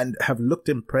 and have looked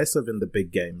impressive in the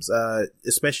big games.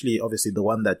 Especially, obviously, the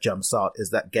one that jumps out is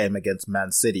that game against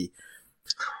Man City,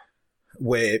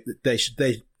 where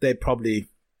they probably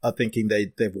are thinking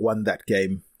they've won that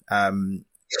game.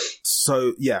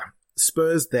 So yeah,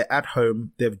 Spurs, they're at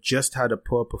home. They've just had a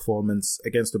poor performance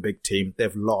against a big team.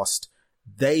 They've lost.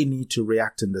 They need to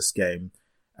react in this game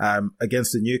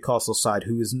against the Newcastle side,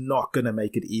 who is not going to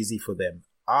make it easy for them.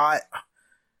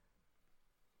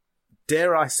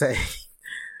 Dare I say,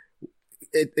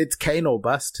 it's Kane or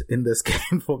bust in this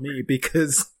game for me,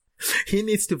 because he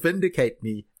needs to vindicate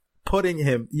me, putting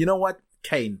him, you know what,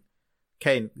 Kane,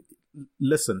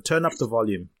 listen, turn up the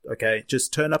volume, okay?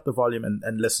 Just turn up the volume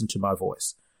and listen to my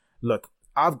voice. Look,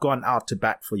 I've gone out to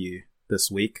bat for you this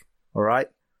week, all right?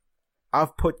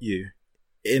 I've put you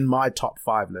in my top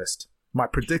 5 list, my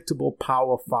predictable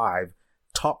Power 5,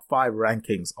 top 5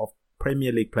 rankings of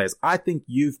Premier League players. I think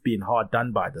you've been hard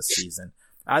done by this season.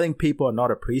 I think people are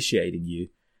not appreciating you.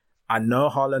 I know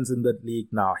Haaland's in the league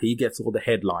now. He gets all the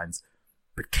headlines.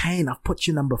 But Kane, I've put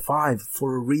you number 5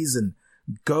 for a reason.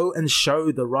 Go and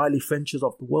show the Riley Finches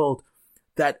of the world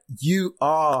that you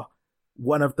are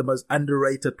one of the most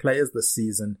underrated players this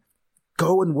season.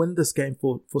 Go and win this game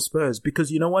for Spurs.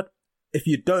 Because you know what? If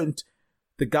you don't,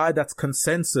 the guy that's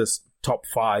consensus top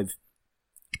 5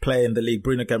 player in the league,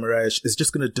 Bruno Guimaraes, is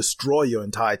just going to destroy your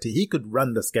entire team. He could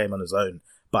run this game on his own,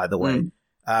 by the way,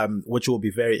 which will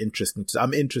be very interesting.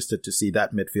 I'm interested to see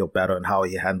that midfield battle and how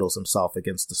he handles himself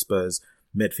against the Spurs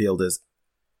midfielders.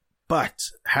 But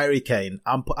Harry Kane,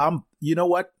 you know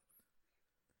what?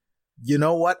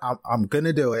 I'm going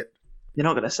to do it. You're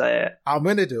not going to say it. I'm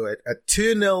going to do it. A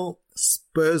 2-0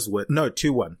 Spurs win. No,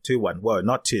 2-1. 2-1. Whoa,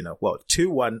 not 2-0. Well,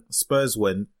 2-1 Spurs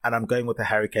win, and I'm going with a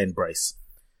Harry Kane brace.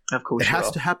 Of course, it has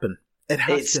to happen. It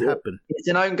has to happen. It's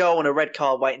an own goal and a red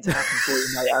card waiting to happen for you,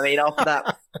 mate. I mean, after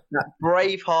that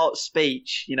Braveheart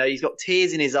speech, you know, he's got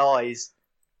tears in his eyes.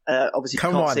 Obviously,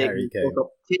 come on, Harry Kane. He's got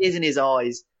tears in his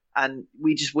eyes, and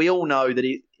we all know that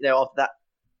he, you know, after that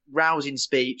rousing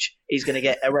speech, he's going to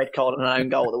get a red card and an own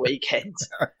goal at the weekend.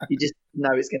 You just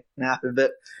know it's going to happen.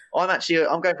 But I'm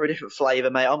going for a different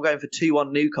flavour, mate. I'm going for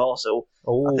 2-1 Newcastle.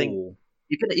 Ooh. I think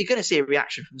you're going to see a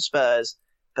reaction from Spurs,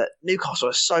 but Newcastle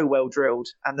are so well drilled,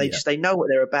 and they know what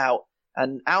they're about.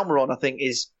 And Almiron, I think,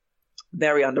 is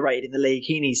very underrated in the league.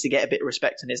 He needs to get a bit of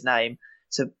respect in his name.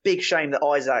 It's a big shame that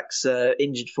Isaac's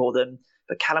injured for them,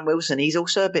 but Callum Wilson, he's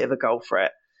also a bit of a goal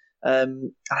threat.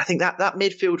 And I think that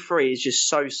midfield three is just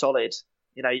so solid.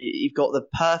 You know, you've got the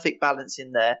perfect balance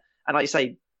in there. And like you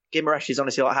say, Guimaraes is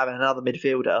honestly like having another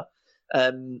midfielder.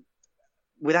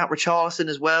 Without Richarlison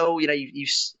as well, you know,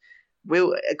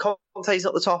 Conte's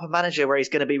not the type of manager where he's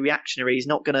going to be reactionary. He's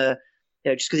not going to,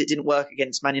 you know, just because it didn't work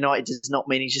against Man United does not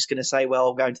mean he's just going to say, well,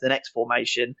 I'm going to the next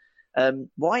formation.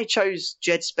 Why he chose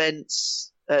Jed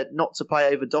Spence not to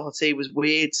play over Doherty was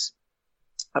weird.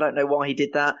 I don't know why he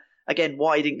did that. Again,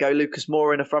 why he didn't go Lucas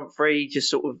Moura in a front three, just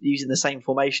sort of using the same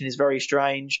formation, is very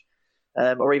strange.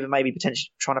 Or even maybe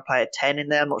potentially trying to play a 10 in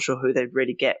there. I'm not sure who they'd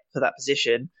really get for that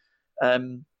position.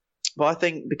 But I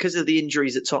think because of the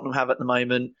injuries that Tottenham have at the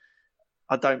moment,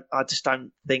 I just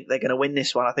don't think they're going to win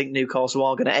this one. I think Newcastle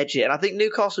are going to edge it. And I think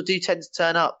Newcastle do tend to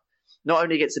turn up, not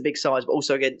only against the big sides, but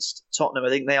also against Tottenham. I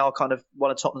think they are kind of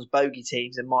one of Tottenham's bogey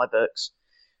teams in my books.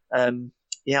 I think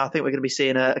we're going to be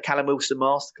seeing a Callum Wilson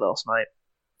masterclass, mate.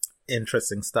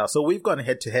 Interesting stuff. So we've gone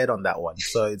head to head on that one.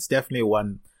 So it's definitely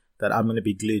one that I'm going to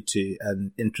be glued to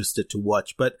and interested to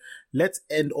watch. But let's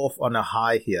end off on a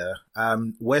high here.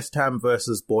 West Ham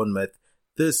versus Bournemouth.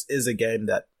 This is a game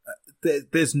that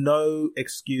there's no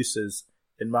excuses,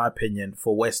 in my opinion,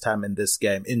 for West Ham in this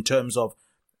game in terms of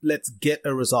let's get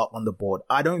a result on the board.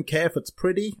 I don't care if it's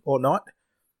pretty or not.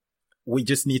 We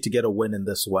just need to get a win in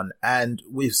this one. And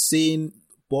we've seen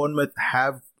Bournemouth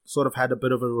have sort of had a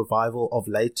bit of a revival of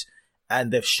late,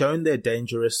 and they've shown they're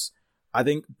dangerous. I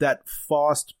think that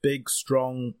fast, big,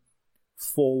 strong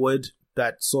forward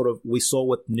that sort of we saw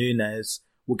with Núñez,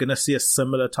 we're going to see a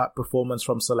similar type performance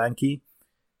from Solanke.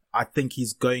 I think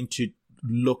he's going to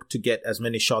look to get as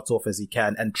many shots off as he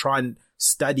can and try and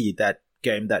study that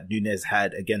game that Núñez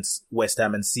had against West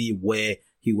Ham and see where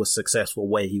he was successful,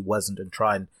 where he wasn't, and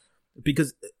try and,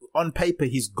 because on paper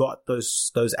he's got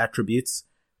those attributes.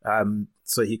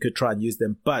 So he could try and use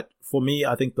them. But for me,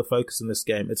 I think the focus in this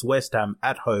game, it's West Ham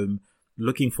at home,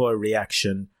 looking for a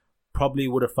reaction. Probably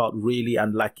would have felt really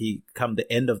unlucky come the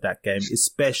end of that game,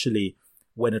 especially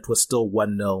when it was still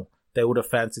 1-0. They would have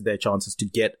fancied their chances to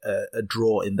get a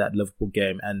draw in that Liverpool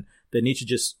game. And they need to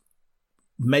just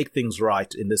make things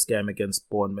right in this game against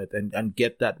Bournemouth and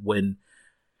get that win.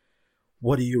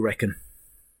 What do you reckon?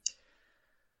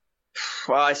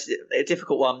 Well, it's a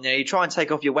difficult one. You try and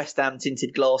take off your West Ham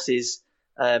tinted glasses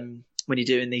when you're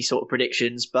doing these sort of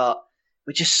predictions, but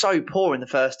we're just so poor in the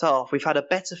first half. We've had a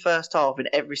better first half in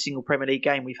every single Premier League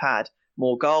game we've had.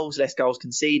 More goals, less goals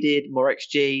conceded, more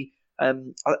XG.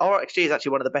 Our XG is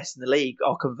actually one of the best in the league.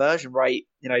 Our conversion rate,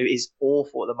 is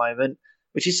awful at the moment,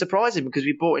 which is surprising because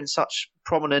we brought in such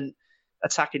prominent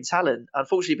attacking talent.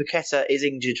 Unfortunately, Paqueta is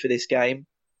injured for this game.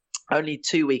 Only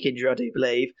 2-week injury, I do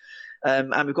believe.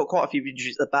 And we've got quite a few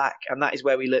injuries at the back, and that is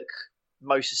where we look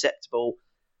most susceptible.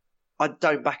 I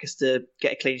don't back us to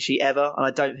get a clean sheet ever, and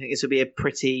I don't think this will be a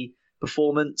pretty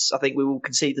performance. I think we will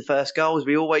concede the first goal, as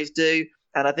we always do,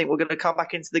 and I think we're going to come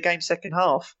back into the game second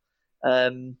half.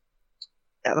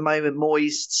 At the moment,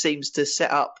 Moyes seems to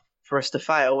set up for us to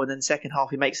fail, and then second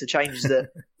half he makes the changes that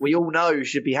we all know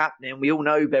should be happening. We all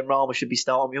know Benrahma should be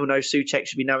starting. We all know Souček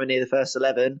should be nowhere near the first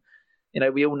 11.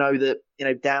 We all know that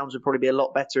Downs would probably be a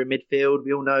lot better in midfield.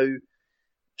 We all know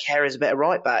Kerr is a better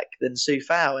right back than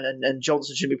Soufal, and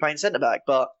Johnson should be playing centre back.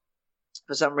 But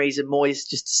for some reason, Moyes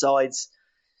just decides,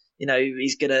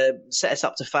 he's going to set us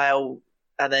up to fail.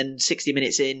 And then 60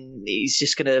 minutes in, he's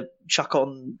just going to chuck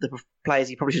on the players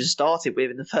he probably should have started with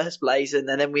in the first place. And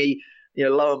then we,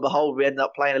 lo and behold, we end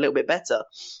up playing a little bit better.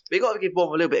 But you've got to give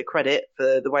Bournemouth a little bit of credit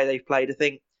for the way they've played. I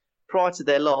think prior to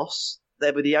their loss,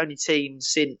 they were the only team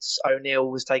since O'Neill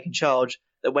was taking charge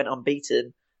that went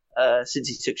unbeaten since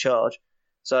he took charge.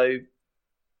 So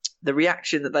the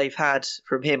reaction that they've had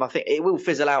from him, I think it will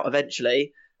fizzle out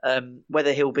eventually.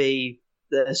 Whether he'll be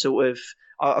the sort of,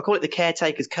 I call it the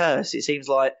caretaker's curse. It seems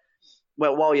like,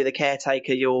 well, while you're the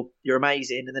caretaker, you're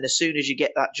amazing, and then as soon as you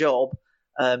get that job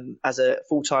as a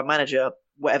full-time manager,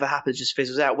 whatever happens just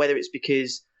fizzles out. Whether it's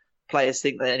because players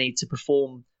think that they need to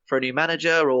perform for a new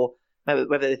manager, or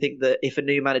whether they think that if a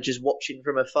new manager's watching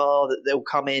from afar, that they'll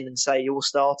come in and say you're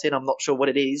starting. I'm not sure what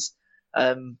it is.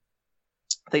 I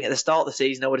think at the start of the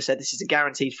season, I would have said this is a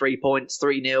guaranteed 3 points,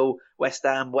 3-0, West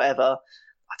Ham, whatever.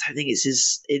 I don't think it's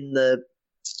as in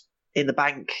the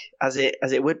bank as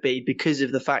it would be, because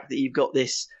of the fact that you've got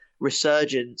this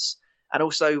resurgence, and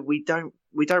also we don't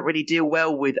really deal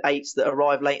well with eights that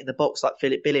arrive late in the box like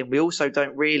Philip Billing. We also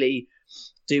don't really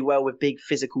do well with big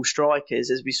physical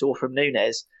strikers, as we saw from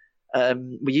Núñez.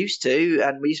 We used to,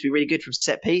 and we used to be really good from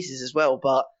set pieces as well.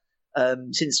 But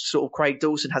since sort of Craig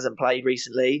Dawson hasn't played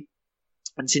recently,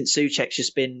 and since Souček's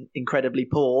just been incredibly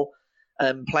poor,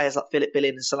 players like Philip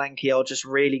Billing and Solanke are just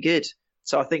really good.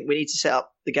 So I think we need to set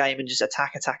up the game and just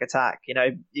attack.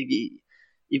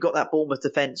 You've got that Bournemouth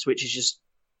defence, which is just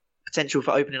potential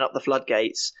for opening up the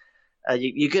floodgates. I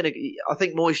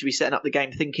think Moyes should be setting up the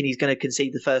game thinking he's going to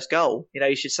concede the first goal.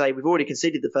 He should say, we've already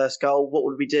conceded the first goal. What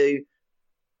would we do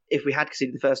if we had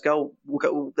conceded the first goal?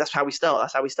 That's how we start.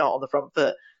 That's how we start on the front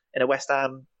foot in a West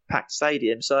Ham packed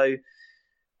stadium. So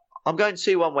I'm going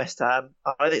 2-1 West Ham.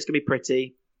 I think it's going to be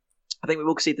pretty. I think we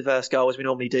will concede the first goal as we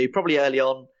normally do, probably early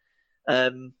on.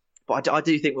 But I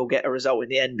do think we'll get a result in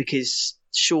the end, because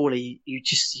surely you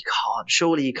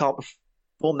can't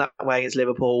perform that way against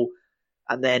Liverpool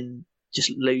and then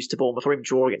just lose to Bournemouth, or even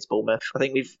draw against Bournemouth. I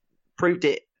think we've proved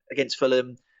it against Fulham.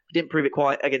 We didn't prove it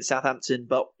quite against Southampton,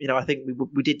 but I think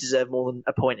we did deserve more than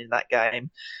a point in that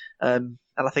game. And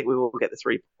I think we will get the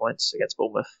 3 points against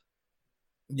Bournemouth.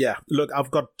 Yeah, look,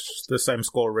 I've got the same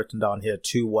score written down here,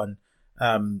 2-1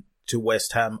 to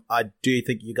West Ham. I do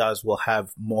think you guys will have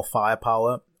more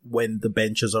firepower when the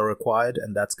benches are required,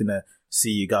 and that's going to see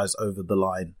you guys over the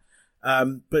line.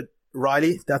 But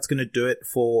Riley, that's going to do it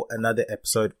for another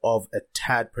episode of A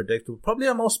Tad Predictable. Probably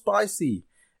a more spicy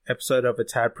episode of A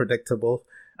Tad Predictable.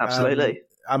 Absolutely.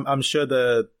 I'm sure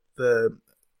the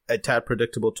A Tad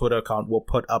Predictable Twitter account will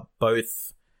put up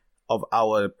both of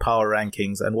our power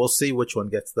rankings, and we'll see which one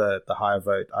gets the higher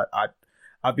vote.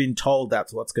 I've been told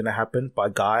that's what's going to happen by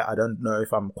Guy. I don't know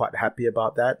if I'm quite happy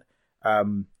about that.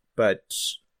 But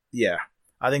yeah,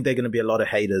 I think there are going to be a lot of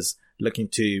haters looking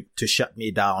to shut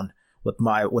me down with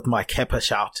my Kepa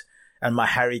shout and my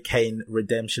Harry Kane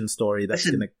redemption story. That's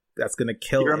gonna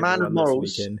kill you're a man of morals.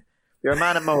 This weekend. You're a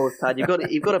man of morals, Tad. You've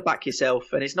got to back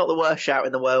yourself, and it's not the worst shout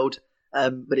in the world,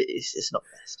 but it's not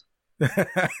best.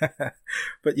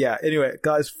 But yeah, anyway,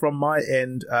 guys, from my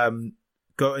end,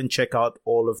 go and check out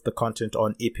all of the content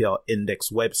on EPL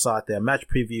Index website. There are match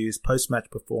previews, post-match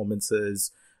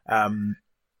performances.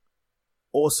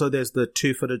 Also, there's the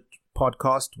Two-Footed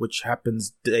podcast, which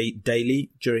happens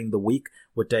daily during the week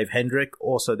with Dave Hendrick.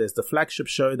 Also, there's the flagship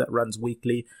show that runs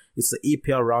weekly. It's the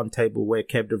EPL Roundtable, where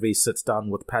Kev DeVries sits down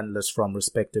with panelists from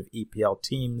respective EPL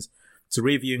teams to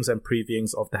reviewings and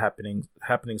previewings of the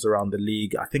happenings around the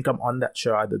league. I think I'm on that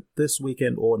show either this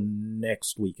weekend or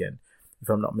next weekend, if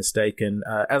I'm not mistaken.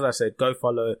 As I said, go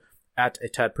follow at A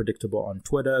Tad Predictable on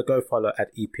Twitter. Go follow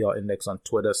at EPL Index on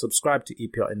Twitter. Subscribe to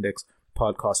EPL Index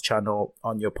podcast channel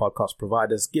on your podcast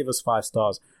providers. Give us 5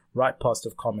 stars, write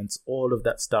positive comments. All of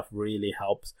that stuff really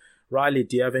helps. Riley,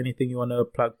 do you have anything you want to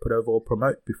plug, put over, or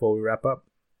promote before we wrap up?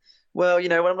 Well,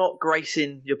 when I'm not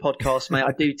gracing your podcast, mate,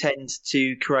 I do tend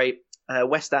to create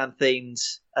West Ham themed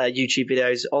YouTube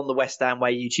videos on the West Ham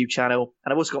Way YouTube channel.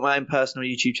 And I've also got my own personal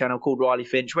YouTube channel called Riley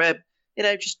Finch, where,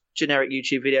 just generic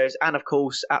YouTube videos. And of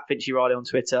course, at Finchy Riley on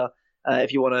Twitter,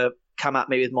 if you want to come at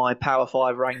me with my Power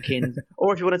 5 ranking,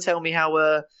 or if you want to tell me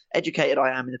how educated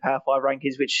I am in the Power 5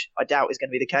 rankings, which I doubt is going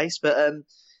to be the case. But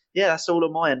that's all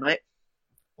on my end, mate.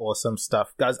 Awesome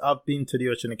stuff. Guys, I've been to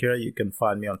Tadio Chinakira. You can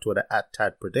find me on Twitter at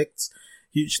TadPredicts.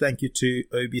 Huge thank you to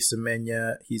Obi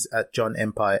Semenya. He's at John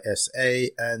Empire SA,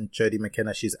 and Jodie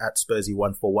McKenna. She's at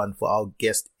Spursy141 for our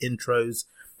guest intros.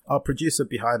 Our producer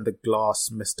behind the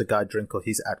glass, Mr. Guy Drinkle.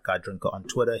 He's at Guy Drinkle on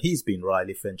Twitter. He's been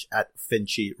Riley Finch at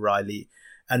Finchy Riley.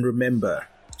 And remember,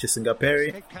 Chisinga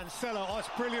Perry,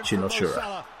 Chino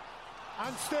Shura.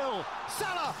 And still,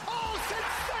 Salah. Oh,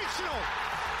 sensational!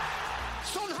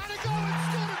 Son had a go and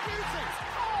scored a beauty.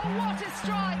 Oh, what a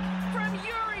strike from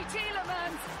Yuri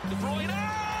Tielemans. De Bruyne.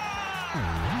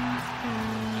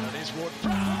 And it is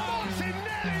Ward-Prowse.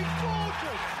 Martinelli,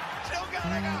 gorgeous. Still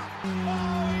going up.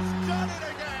 Oh, he's done it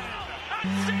again.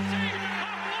 And City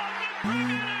have won the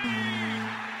Premier League.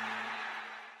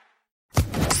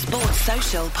 Sports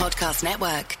Social Podcast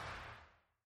Network.